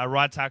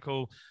 Right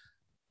tackle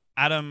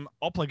Adam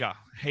Oppliger.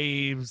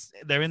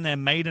 They're in their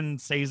maiden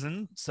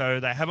season, so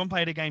they haven't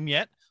played a game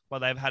yet, but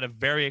they've had a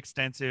very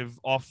extensive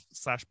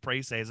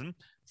off/pre-season.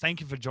 Thank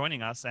you for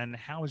joining us. And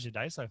how was your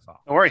day so far?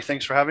 No worry.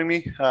 Thanks for having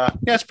me.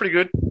 It's pretty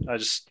good. I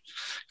just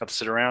got to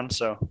sit around,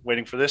 so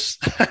waiting for this.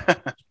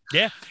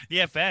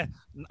 Yeah, fair.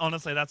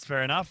 Honestly, that's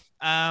fair enough.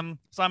 I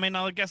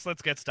guess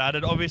let's get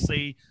started.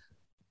 Obviously,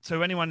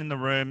 to anyone in the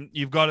room,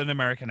 you've got an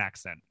American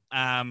accent.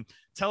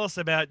 Tell us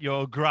about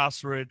your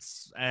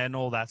grassroots and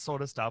all that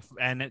sort of stuff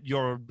and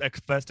your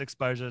first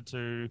exposure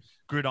to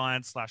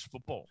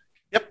gridiron/football.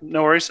 Yep,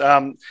 no worries.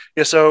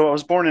 So I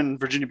was born in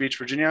Virginia Beach,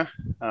 Virginia,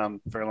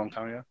 very long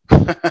time ago.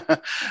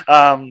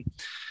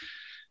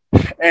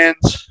 And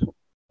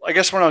I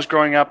guess when I was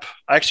growing up,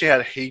 I actually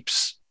had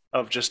heaps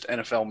of just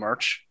NFL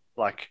merch.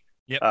 Like,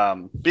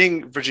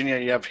 being Virginia,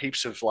 you have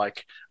heaps of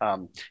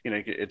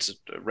it's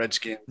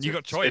Redskins. You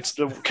got choice. It's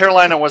the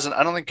Carolina wasn't.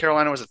 I don't think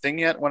Carolina was a thing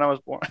yet when I was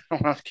born.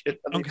 When I was a kid.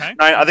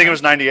 I think it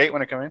was 98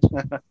 when it came in.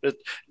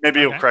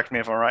 Maybe you'll correct me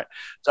if I'm right.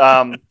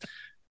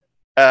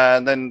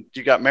 And then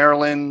you got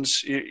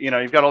Maryland's,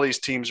 you've got all these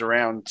teams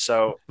around.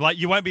 So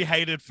you won't be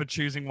hated for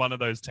choosing one of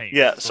those teams.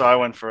 Yeah. So I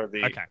went for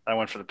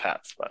the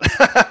Pats, but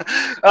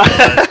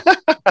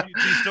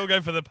you still go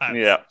for the Pats.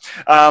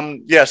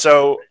 Yeah.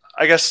 So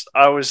I guess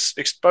I was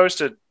exposed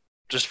to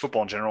just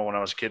football in general when I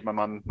was a kid. My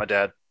mom, my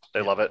dad,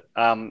 they love it.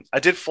 I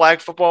did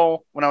flag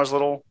football when I was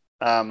little.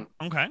 Not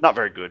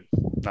very good.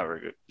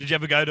 Did you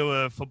ever go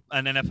to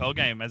an NFL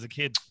game as a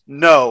kid?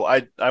 No,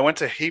 I went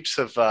to heaps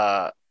of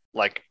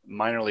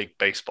minor league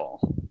baseball.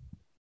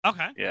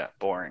 Okay. Yeah,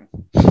 boring.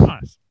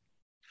 Nice.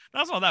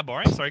 That's not that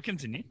boring. Sorry,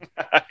 continue.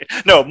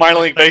 No, minor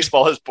league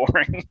baseball is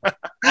boring.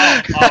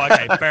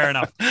 Okay. Fair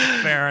enough.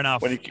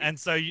 And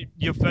so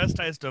your first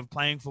taste of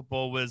playing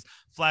football was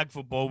flag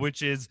football,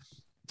 which is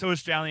to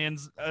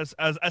Australians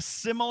a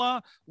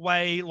similar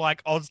way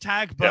like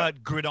Oztag,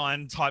 but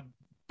gridiron type.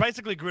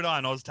 Basically,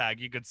 gridiron Oztag,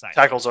 you could say.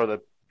 Tackles are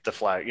the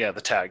flag. Yeah,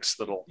 the tags.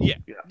 They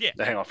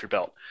hang off your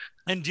belt.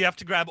 And do you have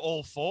to grab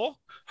all four?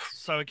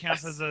 So it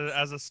counts as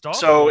a stop?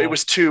 So it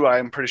was 2,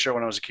 I'm pretty sure,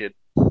 when I was a kid.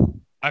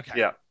 Okay.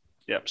 Yeah.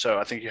 So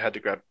I think you had to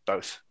grab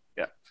both.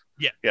 Yeah.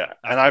 Okay,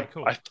 And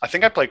cool. I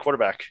think I played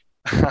quarterback.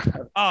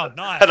 Oh,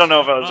 nice. I don't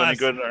know if I was any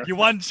good. You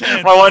one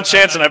chance. My one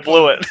chance, and I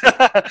blew it.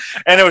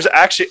 And it was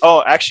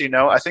actually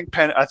no. I think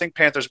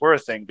Panthers were a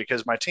thing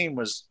because my team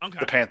was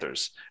the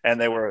Panthers, and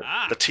they were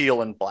the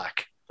teal and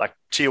black, like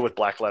teal with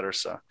black letters.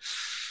 So.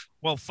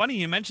 Well, funny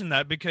you mentioned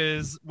that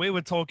because we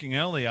were talking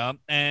earlier,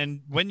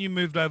 and when you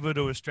moved over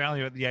to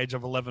Australia at the age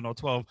of 11 or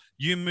 12,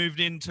 you moved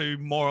into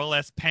more or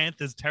less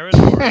Panthers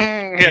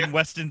territory in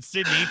Western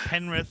Sydney,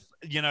 Penrith,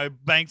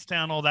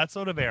 Bankstown, all that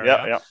sort of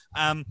area.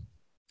 Yeah.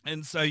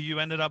 And so you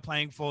ended up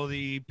playing for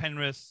the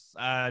Penrith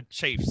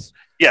Chiefs.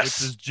 Yes.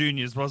 Which was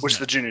juniors, wasn't it? Which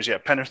the juniors, yeah.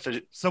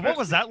 Penrith. So what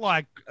was that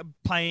like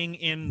playing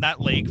in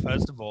that league,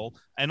 first of all,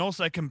 and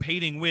also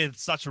competing with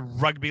such a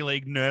rugby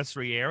league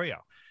nursery area?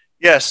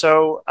 Yeah,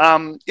 so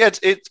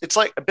it's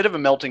like a bit of a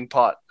melting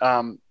pot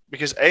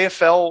because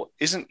AFL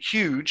isn't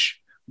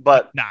huge,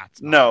 but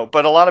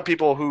but a lot of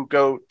people who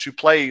go to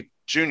play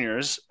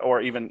juniors or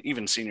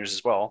even seniors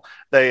as well,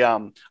 they a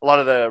lot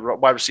of the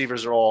wide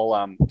receivers are all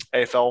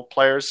AFL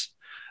players,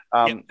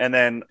 and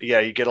then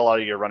you get a lot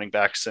of your running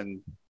backs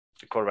and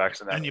the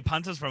quarterbacks and that. And your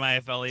punters from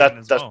AFL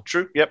that's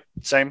true. Yep,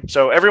 same.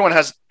 So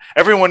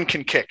everyone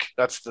can kick.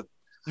 That's the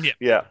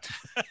yeah.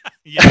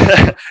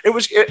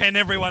 Can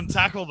everyone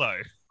tackle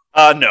though?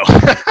 No,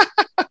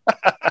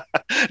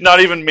 not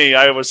even me.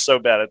 I was so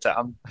bad at that.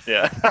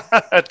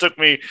 It took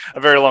me a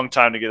very long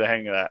time to get the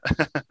hang of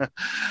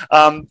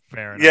that.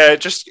 Fair enough. Yeah,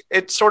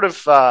 it sort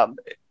of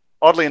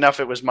oddly enough,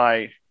 it was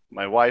my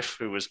wife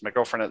who was my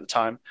girlfriend at the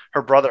time.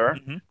 Her brother,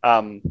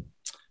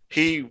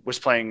 he was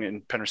playing in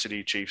Penrith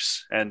City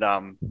Chiefs, and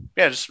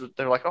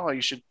they're like, oh,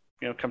 you should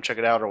come check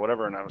it out or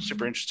whatever, and I was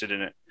super interested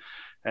in it,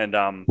 and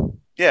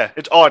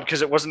it's odd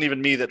because it wasn't even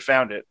me that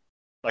found it.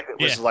 Like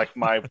it was like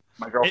my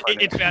girlfriend.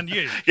 It found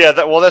you. Yeah,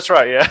 that's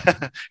right.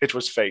 Yeah, it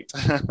was fate.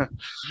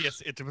 Yes,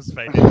 it was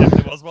fate. It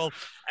definitely was. Well,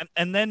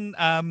 and then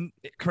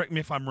correct me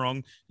if I'm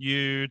wrong.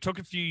 You took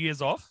a few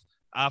years off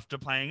after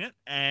playing it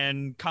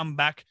and come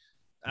back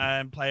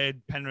and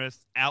played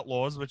Penrith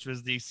Outlaws, which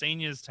was the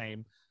seniors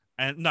team.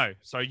 And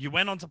so you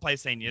went on to play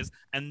seniors,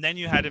 and then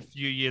you had a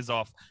few years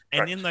off.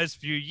 And in those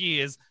few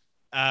years,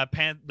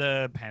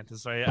 the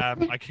Panthers. Sorry,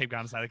 I keep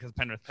going to say that because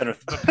Penrith. The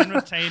Penrith.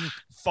 Penrith team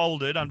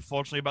folded,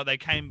 unfortunately, but they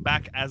came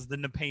back as the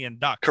Nepean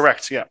Ducks.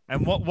 Correct. Yeah.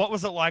 And what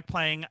was it like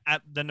playing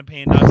at the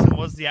Nepean Ducks? And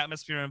was the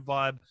atmosphere and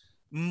vibe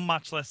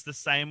much less the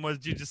same?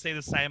 Did you just see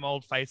the same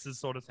old faces,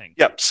 sort of thing?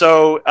 Yep.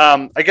 So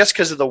I guess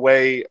because of the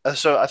way,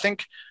 so I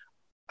think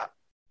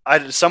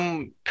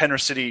some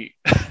Penrith City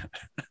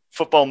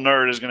football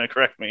nerd is going to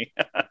correct me.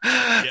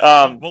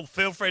 Well,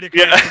 feel free to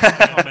correct us in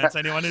the comments,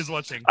 anyone who's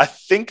watching. I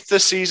think the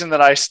season that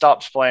I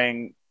stopped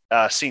playing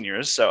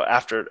seniors, so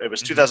after it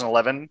was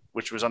 2011,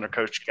 which was under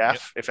Coach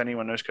Gaff, if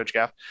anyone knows Coach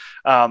Gaff.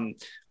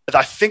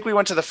 I think we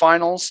went to the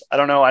finals. I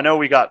don't know. I know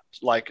we got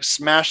like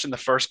smashed in the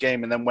first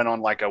game and then went on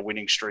like a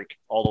winning streak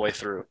all the way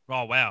through.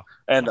 Oh, wow.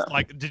 And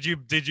like, did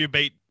you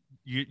beat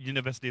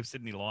University of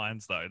Sydney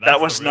Lions though?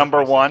 That was number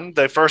question. One.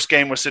 The first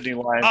game was Sydney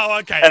Lions. Oh,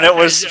 okay. And it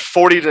was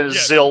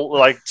 40-0.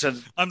 Like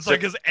I'm sorry,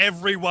 because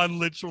everyone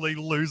literally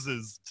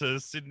loses to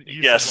Sydney.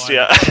 Yes,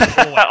 Lions.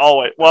 Yeah,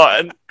 always.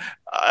 Well,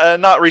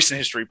 and not recent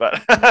history,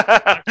 but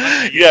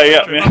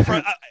yeah.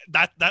 For,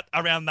 that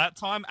around that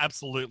time,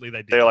 absolutely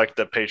they did. They're like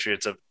the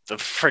Patriots of the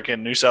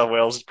freaking New South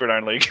Wales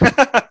Gridiron League.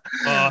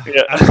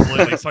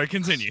 Absolutely. So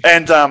continue.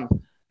 And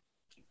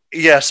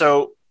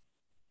so.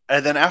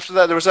 And then after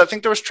that, I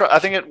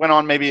think it went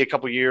on maybe a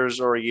couple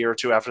years or a year or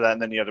two after that.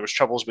 And then, there was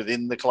troubles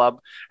within the club.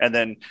 And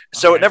then,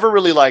 so it never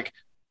really like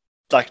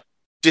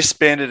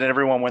disbanded and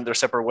everyone went their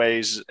separate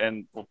ways.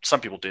 And some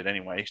people did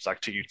anyway,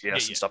 like to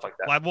UTS and stuff like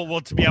that. Well,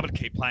 to be able to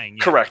keep playing.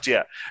 Yeah. Correct.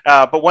 Yeah.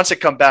 But once it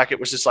come back, it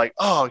was just like,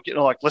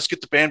 let's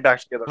get the band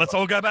back together. Let's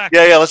all go back.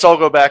 Yeah. Let's all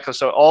go back.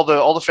 So all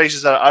the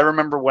faces that I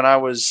remember when I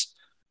was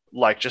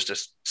like just a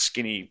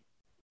skinny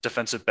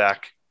defensive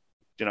back,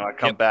 I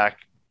come back.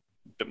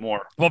 Bit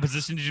more. What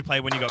position did you play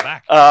when you got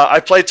back?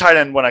 I played tight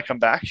end when I come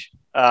back.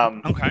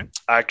 Okay.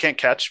 I can't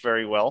catch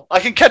very well.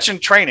 I can catch in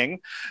training,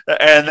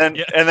 and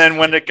then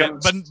when it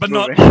comes, but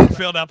not on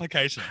field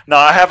application. No,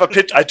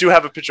 I do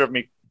have a picture of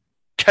me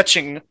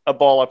catching a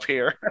ball up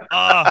here.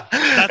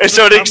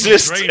 So it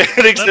exists.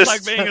 It exists. That's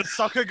like being a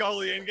soccer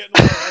goalie and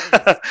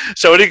getting.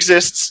 So it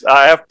exists.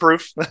 I have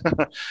proof.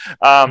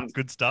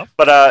 Good stuff.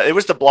 But it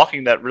was the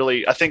blocking that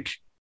really,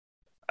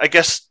 I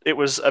guess it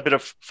was a bit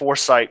of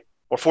foresight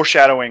or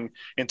foreshadowing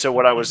into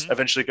what I was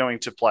eventually going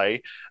to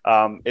play.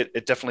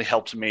 It definitely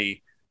helped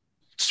me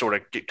sort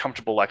of get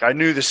comfortable. Like I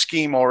knew the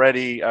scheme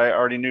already. I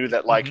already knew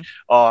that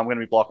I'm going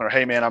to be blocking, or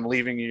hey man, I'm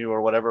leaving you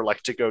or whatever,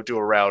 like to go do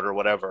a route or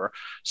whatever.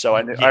 So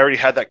I already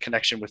had that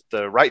connection with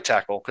the right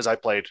tackle because I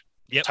played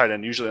tight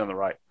end usually on the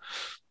right.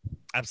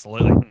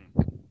 Absolutely.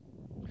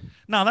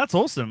 No, that's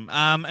awesome.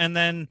 And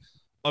then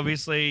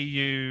obviously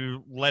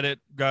you let it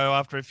go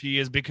after a few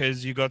years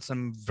because you got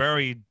some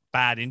very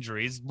bad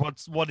injuries.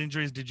 What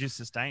injuries did you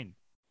sustain?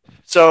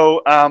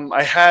 So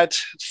I had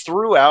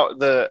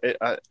throughout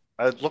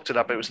I looked it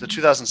up. It was the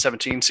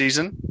 2017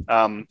 season.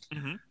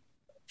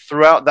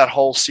 Throughout that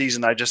whole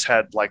season, I just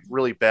had like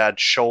really bad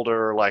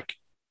shoulder, like.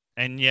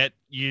 And yet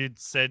you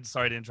said,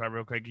 sorry to interrupt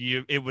real quick.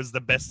 It was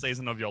the best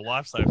season of your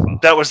life so far.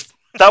 That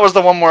was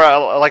the one where,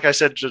 like I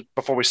said just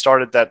before we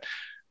started, that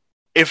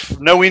if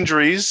no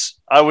injuries,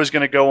 I was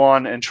going to go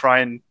on and try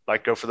and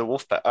like go for the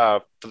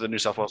for the New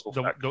South Wales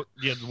Wolfpack.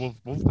 The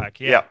Wolfpack,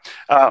 yeah.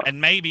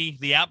 And maybe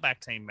the Outback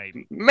team,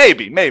 maybe.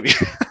 Maybe.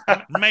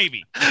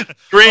 Maybe.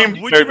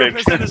 Dream. Would you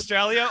represent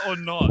Australia or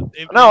not?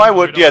 No, I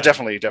would. Yeah,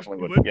 definitely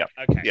would. Yeah.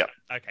 Okay. Yeah.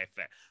 Okay,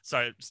 fair.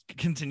 So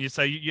continue.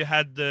 So you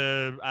had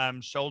the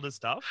shoulder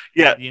stuff.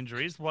 Yeah. The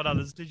injuries. What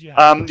others did you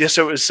have?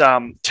 So it was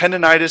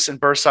tendonitis and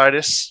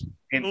bursitis.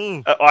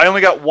 I only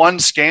got one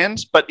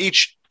scanned, but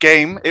each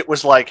game it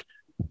was like,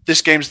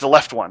 this game's the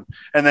left one,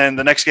 and then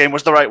the next game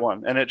was the right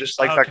one, and it just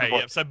like back and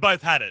forth. Yeah. So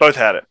both had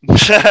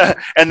it.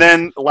 And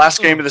then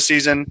last game of the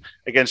season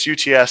against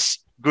UTS,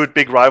 good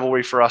big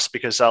rivalry for us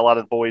because a lot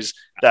of the boys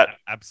that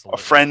are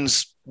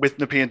friends with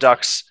Nepean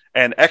Ducks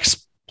and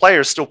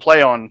ex-players still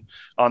play on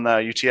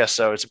the UTS,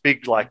 so it's a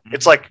big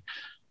it's like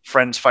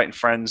friends fighting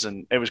friends,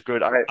 and it was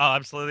good.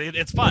 Absolutely,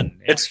 it's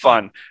fun. It's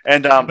fun,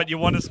 and but you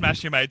want to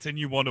smash your mates and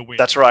you want to win.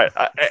 That's right,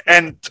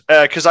 and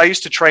because I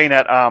used to train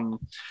at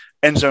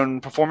End Zone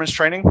Performance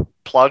Training,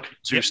 plug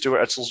to Stuart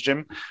Etzel's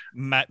gym.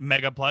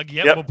 Mega plug.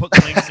 Yep. We'll put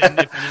the links in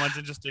if anyone's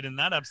interested in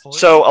that. Absolutely.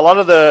 So a lot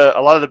of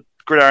the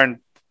gridiron,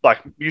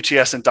 like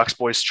UTS and Ducks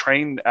boys,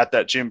 train at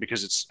that gym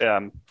because it's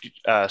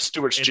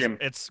Stuart's gym.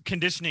 It's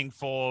conditioning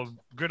for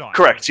gridiron.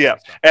 Correct. Yeah.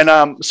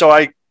 And so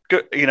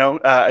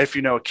if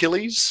you know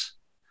Achilles.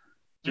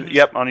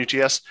 Yep, on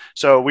UTS.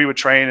 So we would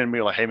train and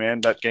be like, "Hey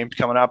man, that game's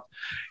coming up."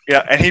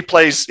 Yeah, and he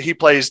plays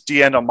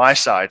D end on my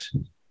side.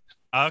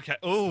 Okay.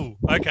 Oh,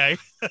 okay.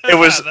 It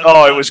was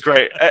it was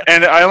great.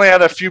 And I only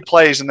had a few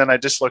plays, and then I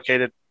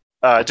dislocated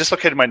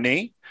my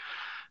knee.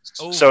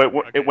 Ooh,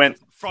 so it went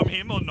from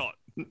him or not?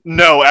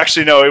 No,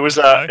 actually no. It was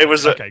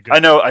okay, I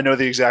know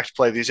the exact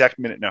play, the exact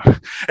minute. No,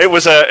 it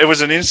was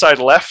an inside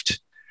left,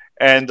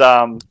 and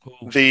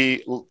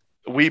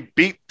we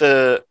beat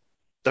the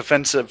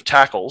defensive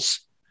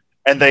tackles,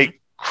 and they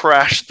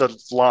crashed the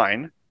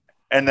line,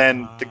 and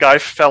then the guy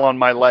fell on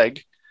my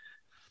leg.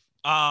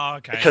 Oh,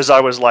 okay. Because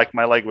I was like,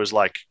 my leg was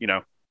like,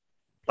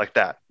 like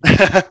that.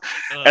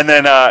 And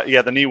then,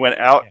 the knee went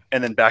out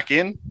and then back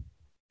in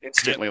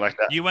instantly like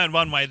that. You went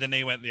one way, the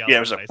knee went the other. Yeah,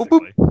 it was like,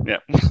 basically. boop,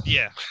 boop.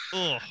 Yeah.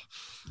 Ugh.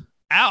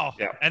 Ow.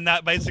 Yeah. And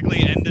that basically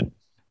ended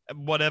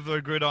whatever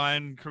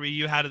gridiron career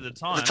you had at the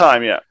time.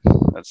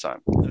 That's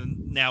time.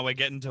 And now we're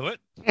getting to it.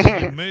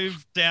 You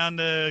moved down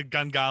to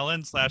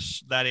Gungahlin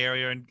 / that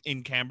area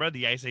in Canberra,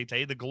 the ACT,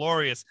 the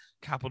glorious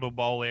Capital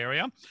Bowl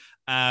area,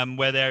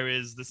 where there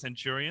is the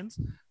Centurions,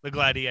 the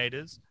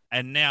Gladiators,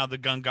 and now the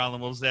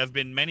Gungahlin Wolves. There have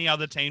been many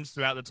other teams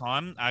throughout the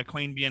time.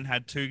 Queanbeyan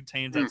had 2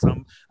 teams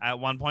at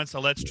one point. So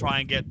let's try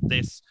and get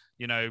this,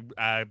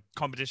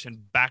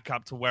 competition back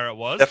up to where it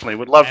was. Definitely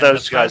would love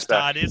those guys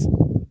back.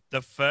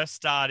 The first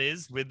start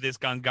is with this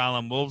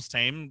Gungahlin Wolves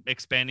team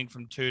expanding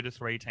from 2 to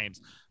 3 teams.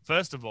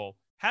 First of all,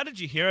 how did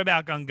you hear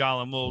about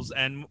Gungahlin Wolves,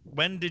 and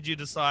when did you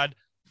decide,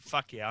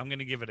 fuck yeah, I'm going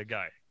to give it a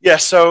go? Yeah,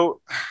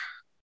 so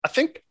I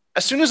think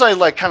as soon as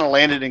I kind of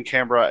landed in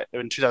Canberra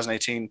in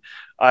 2018,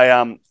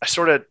 I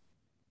sort of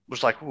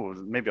was like, ooh,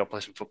 maybe I'll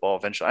play some football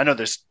eventually. I know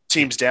there's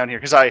teams down here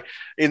because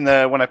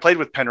when I played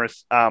with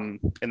Penrith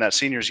in that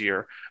seniors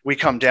year, we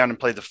come down and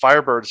played the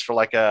Firebirds for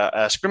like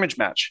a scrimmage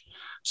match.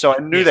 So I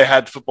knew they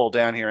had football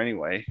down here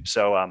anyway.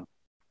 So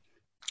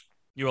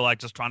you were like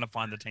just trying to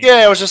find the team. Yeah,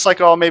 I was just like,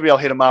 oh, maybe I'll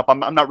hit them up.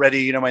 I'm not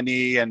ready, my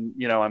knee and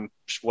I'm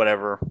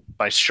whatever.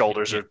 My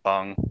shoulders are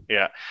bung.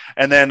 Yeah,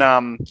 and then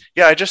I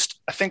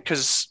think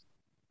because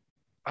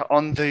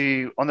on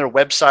their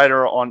website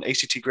or on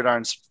ACT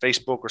Gridiron's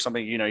Facebook or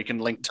something, you can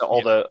link to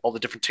all the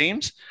different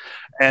teams,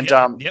 and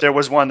there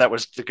was one that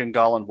was the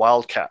Gungahlin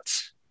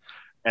Wildcats,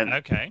 and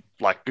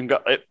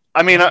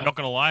I'm not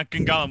gonna lie,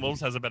 Gungahlin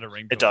Wolves has a better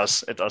ring. It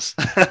does.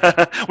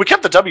 We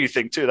kept the W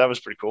thing too. That was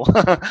pretty cool.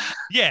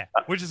 Yeah,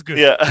 which is good.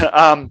 Yeah.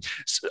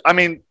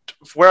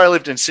 Where I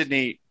lived in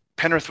Sydney,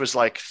 Penrith was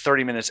like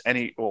 30 minutes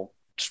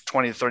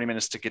 20 to 30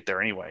 minutes to get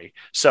there anyway.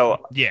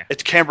 So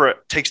Canberra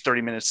takes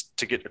 30 minutes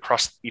to get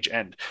across each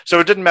end. So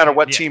it didn't matter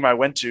what team I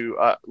went to,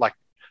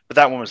 but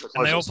that one was the closest.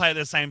 And they all play at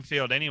the same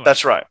field anyway.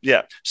 That's right.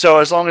 Yeah. So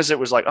as long as it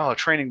was like, oh,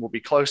 training will be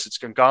close. It's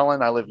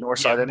Gungahlin. I live north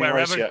side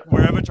anyways.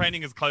 Wherever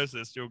training is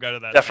closest, you'll go to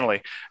that.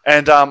 Definitely.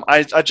 And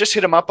I just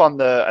hit him up on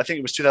I think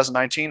it was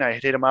 2019. I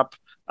hit him up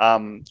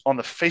on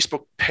the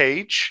Facebook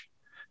page.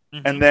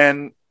 Mm-hmm. And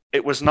then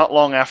it was not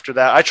long after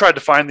that. I tried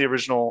to find the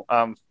original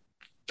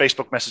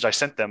Facebook message I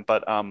sent them,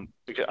 but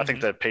because I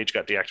think the page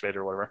got deactivated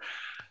or whatever.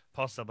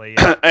 Possibly,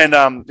 yeah.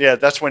 And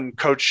that's when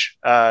Coach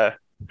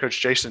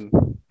Jason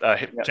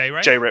hit me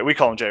up. J Ray, we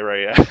call him J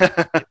Ray.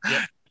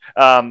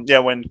 Yeah.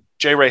 When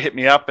J Ray hit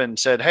me up and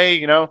said,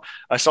 "Hey,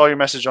 I saw your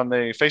message on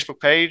the Facebook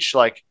page.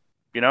 Like,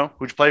 who'd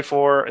you play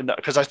for?" And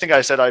because I think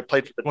I said I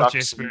played for the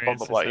Ducks. And blah,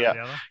 blah, blah.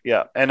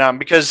 Yeah. And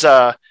because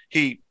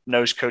he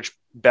knows Coach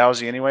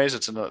Bowsy anyways,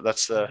 that's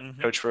the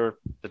coach for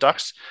the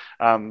Ducks.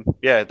 I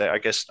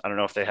guess I don't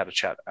know if they had a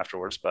chat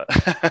afterwards, but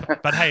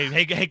but hey,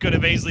 he could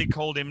have easily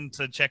called him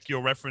to check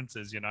your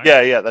references,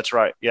 Yeah, that's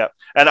right. Yeah,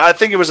 and I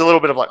think it was a little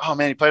bit of like, oh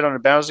man, you played on a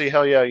Bowsy,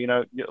 hell yeah,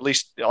 at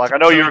least like I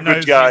know you're a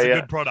good guy. He's a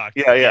good product.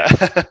 Yeah.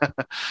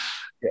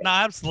 No,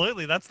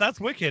 absolutely. That's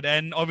wicked.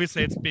 And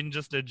obviously it's been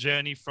just a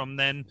journey from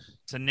then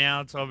to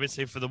now to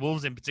obviously for the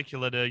Wolves in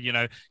particular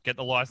to, get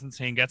the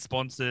licensing, get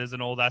sponsors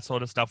and all that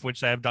sort of stuff, which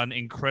they have done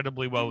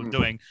incredibly well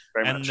doing.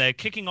 Very much. They're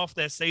kicking off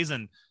their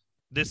season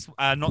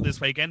not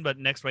this weekend, but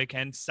next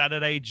weekend,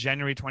 Saturday,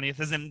 January 20th,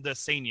 is in the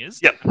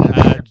seniors.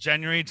 Yep.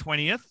 January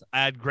 20th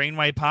at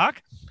Greenway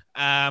Park,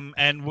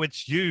 and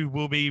which you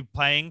will be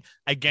playing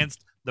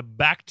against the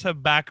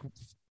back-to-back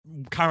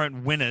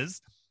current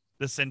winners,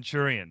 the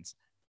Centurions.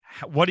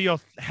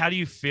 How do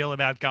you feel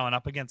about going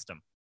up against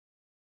them?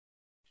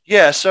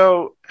 Yeah,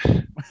 so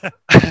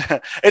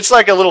it's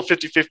like a little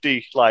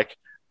 50-50. Like,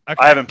 okay.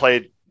 I haven't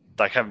played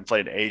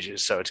in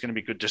ages, so it's going to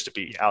be good just to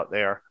be out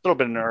there. A little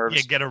bit of nerves.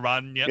 Yeah, get a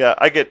run. Yep. Yeah,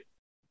 I get a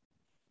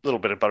little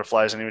bit of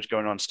butterflies anyways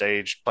going on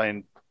stage,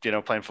 playing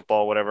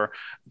football, whatever.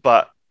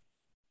 But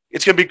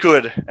it's going to be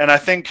good, and I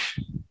think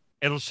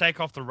it'll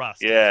shake off the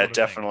rust. Yeah,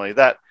 definitely.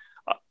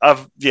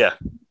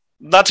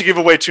 Not to give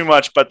away too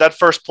much, but that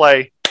first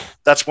play,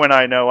 that's when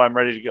I know I'm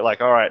ready to get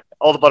all right,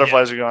 all the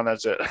butterflies are gone.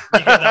 That's it. You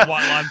get that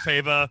white line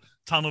fever,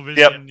 tunnel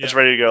vision. Yep, it's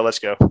ready to go. Let's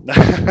go.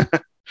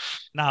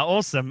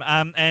 Awesome.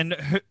 And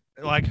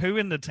who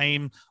in the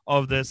team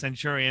of the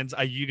Centurions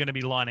are you going to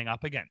be lining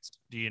up against?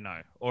 Do you know,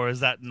 or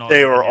is that not?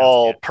 They were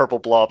all purple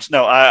blobs.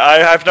 No, I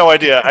have no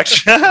idea.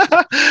 Actually,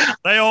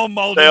 they all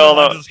molded. They all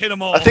know. Just hit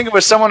them all. I think it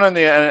was someone on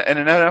an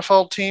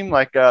NFL team,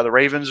 like the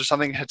Ravens or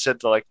something, had said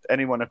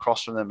anyone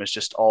across from them is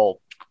just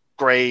all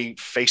gray,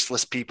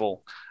 faceless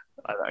people.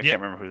 I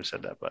can't remember who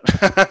said that, but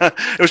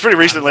it was pretty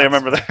recently. I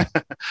remember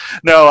that.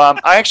 No,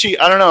 I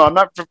don't know. I'm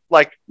not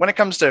when it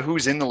comes to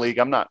who's in the league,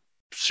 I'm not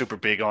super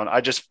big on.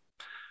 I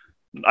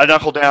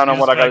knuckle down on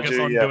what I got to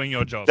do. Doing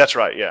your job. That's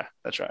right. Yeah,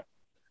 that's right.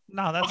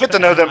 No, I'll get to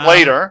know them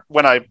later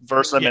when I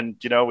verse them, and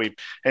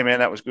hey man,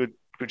 that was good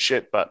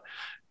shit. But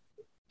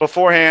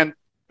beforehand,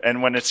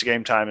 and when it's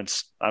game time,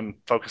 I'm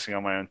focusing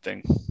on my own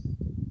thing.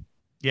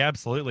 Yeah,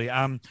 absolutely.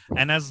 And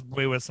as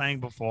we were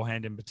saying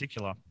beforehand, in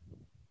particular,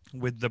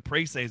 with the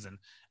preseason.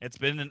 It's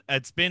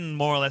been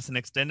more or less an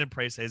extended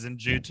preseason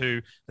due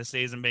to the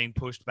season being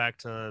pushed back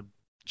to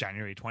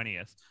January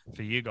 20th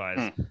for you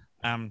guys.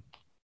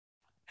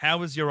 How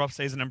was your off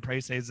season and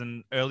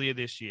preseason earlier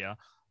this year?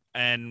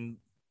 And,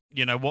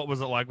 you know, what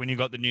was it like when you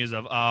got the news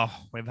of,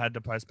 we've had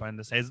to postpone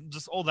the season,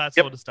 just all that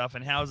sort of stuff?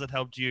 And how has it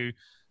helped you,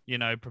 you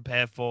know,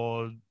 prepare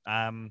for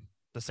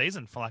the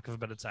season, for lack of a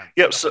better term?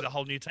 Yep. So the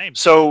whole new team.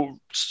 So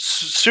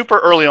super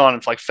early on,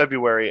 it's like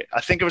February. I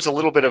think it was a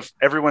little bit of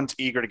everyone's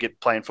eager to get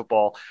playing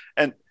football.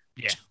 And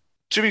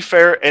to be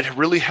fair, it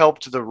really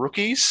helped the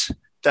rookies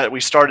that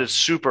we started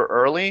super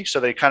early. So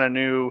they kind of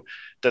knew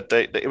that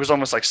it was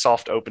almost like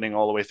soft opening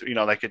all the way through. You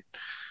know,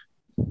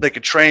 they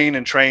could train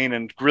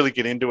and really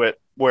get into it.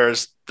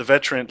 Whereas the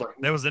veteran,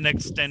 there was an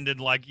extended,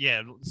 sorry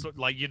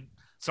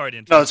to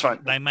interrupt. No, it's fine.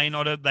 They may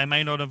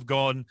not have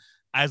gone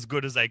as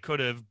good as they could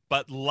have,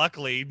 but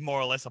luckily, more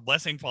or less a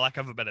blessing, for lack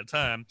of a better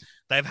term,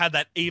 they've had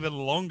that even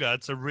longer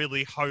to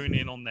really hone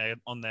in on their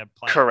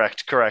play.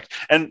 Correct.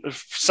 And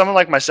someone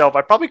like myself,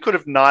 I probably could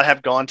have not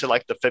have gone to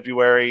like the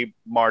February,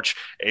 March,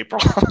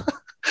 April,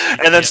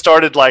 and then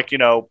started like, you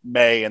know,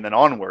 May and then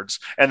onwards.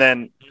 And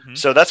then,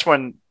 so that's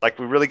when like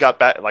we really got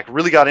back, like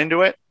really got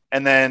into it.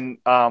 And then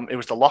it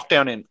was the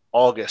lockdown in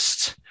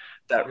August.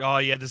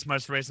 This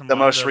most recent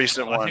one.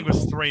 I think it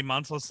was 3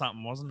 months or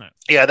something, wasn't it?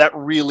 Yeah, that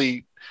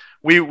really,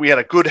 we had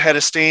a good head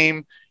of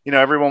steam. You know,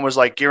 everyone was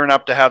like gearing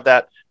up to have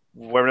that,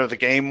 whatever the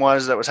game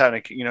was that was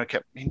having, you know,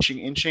 kept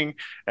inching.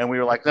 And we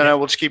were like, no,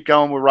 we'll just keep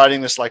going. We're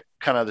riding this like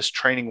kind of this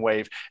training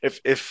wave.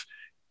 If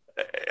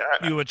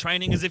you were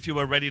training as if you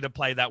were ready to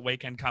play that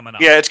weekend coming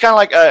up. Yeah, it's kind of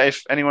like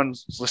if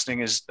anyone's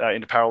listening is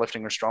into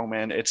powerlifting or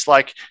strongman, it's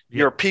like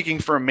you're peaking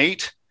for a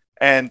meet.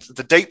 And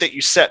the date that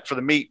you set for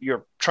the meet,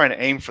 you're trying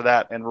to aim for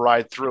that and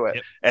ride through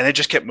it. And it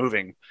just kept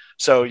moving.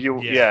 So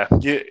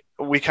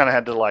we kind of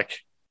had to like,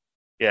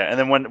 and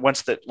then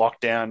once that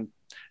lockdown,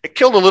 it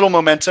killed a little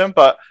momentum,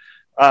 but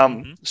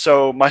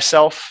so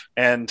myself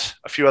and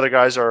a few other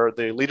guys are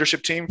the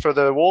leadership team for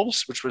the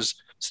Wolves, which was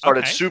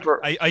started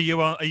super. Are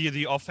you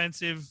the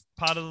offensive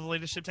part of the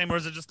leadership team, or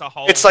is it just a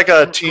whole? It's like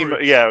a team.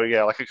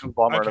 Yeah. Like a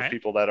conglomerate of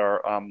people that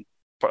are,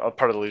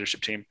 part of the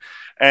leadership team.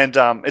 And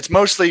it's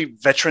mostly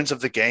veterans of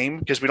the game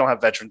because we don't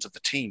have veterans of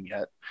the team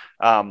yet.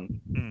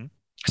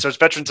 So it's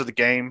veterans of the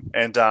game.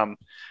 And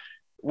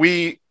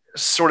we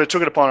sort of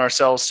took it upon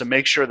ourselves to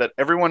make sure that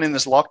everyone in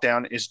this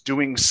lockdown is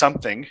doing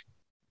something,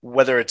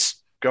 whether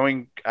it's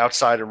going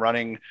outside and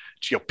running,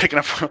 you know, picking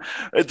up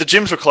the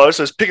gyms were closed.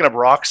 So it's picking up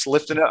rocks,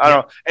 lifting it. I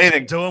don't know,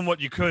 anything. Doing what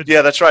you could.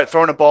 Yeah, that's right.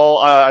 Throwing a ball.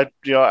 I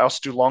also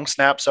do long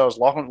snaps. So I was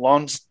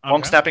long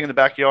snapping in the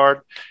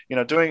backyard, you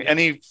know, doing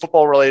any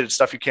football related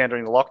stuff you can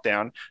during the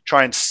lockdown,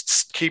 try and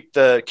keep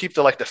the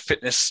like the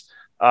fitness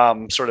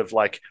sort of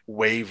like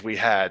wave we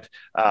had.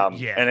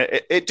 And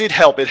it did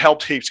help. It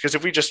helped heaps because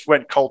if we just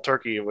went cold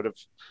turkey, it would have,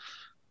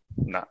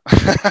 no,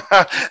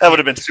 that would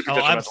have been super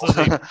detrimental.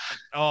 Absolutely.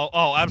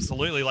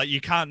 Absolutely. Like you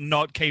can't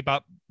not keep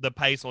up the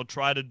pace or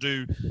try to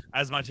do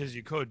as much as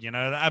you could, you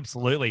know,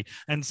 absolutely.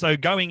 And so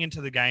going into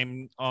the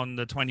game on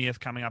the 20th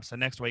coming up, so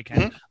next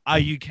weekend, are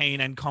you keen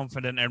and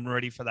confident and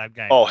ready for that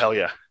game? Oh, hell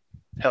yeah.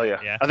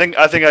 I think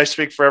I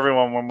speak for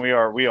everyone when we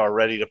are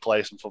ready to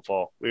play some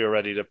football. We are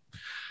ready to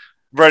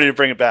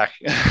bring it back.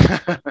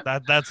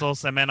 That's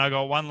awesome, man. I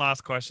got one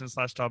last question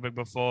 / topic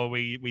before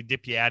we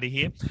dip you out of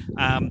here.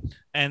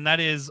 And that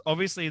is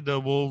obviously the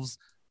Wolves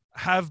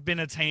have been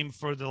a team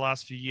for the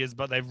last few years,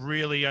 but they've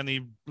really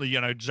only,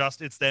 you know,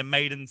 it's their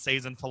maiden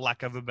season, for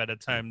lack of a better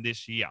term,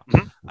 this year.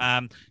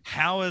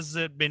 How has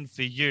it been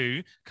for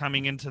you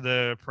coming into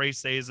the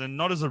preseason,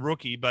 not as a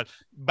rookie, but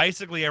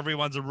basically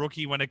everyone's a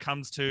rookie when it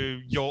comes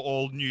to your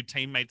all new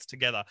teammates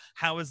together?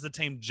 How has the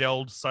team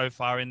gelled so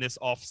far in this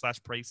off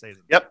 /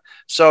 preseason? Yep.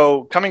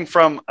 So coming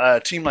from a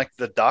team like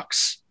the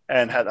Ducks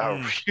and had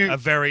a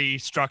very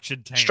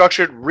structured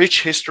team,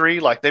 rich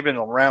history, like they've been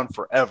around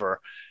forever.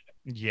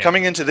 Yeah.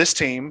 Coming into this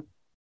team,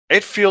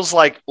 it feels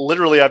like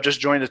literally I've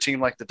just joined a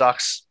team like the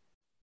Ducks,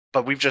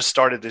 but we've just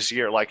started this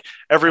year. Like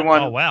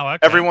everyone,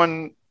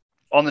 everyone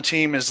on the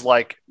team is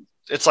like,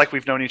 it's like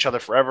we've known each other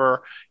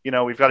forever. You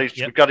know, we've got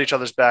each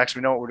other's backs.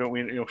 We know what we're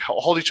doing. We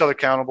hold each other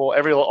accountable.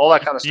 All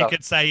that kind of stuff. You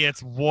could say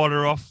it's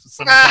water off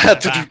some.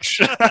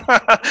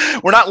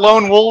 We're not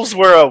lone wolves.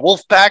 We're a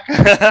wolf pack.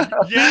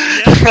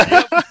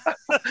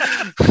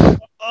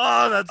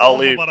 Oh, that's I'll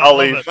leave. I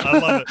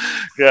love it.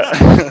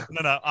 Yeah.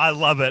 No, I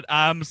love it.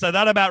 So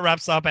that about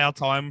wraps up our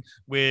time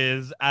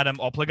with Adam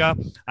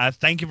Oppliger.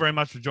 Thank you very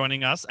much for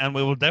joining us, and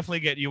we will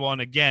definitely get you on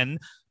again.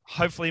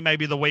 Hopefully,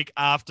 maybe the week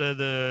after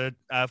the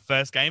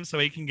first game, so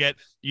we can get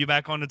you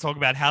back on to talk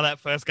about how that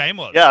first game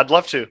was. Yeah, I'd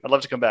love to. I'd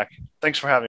love to come back. Thanks for having me.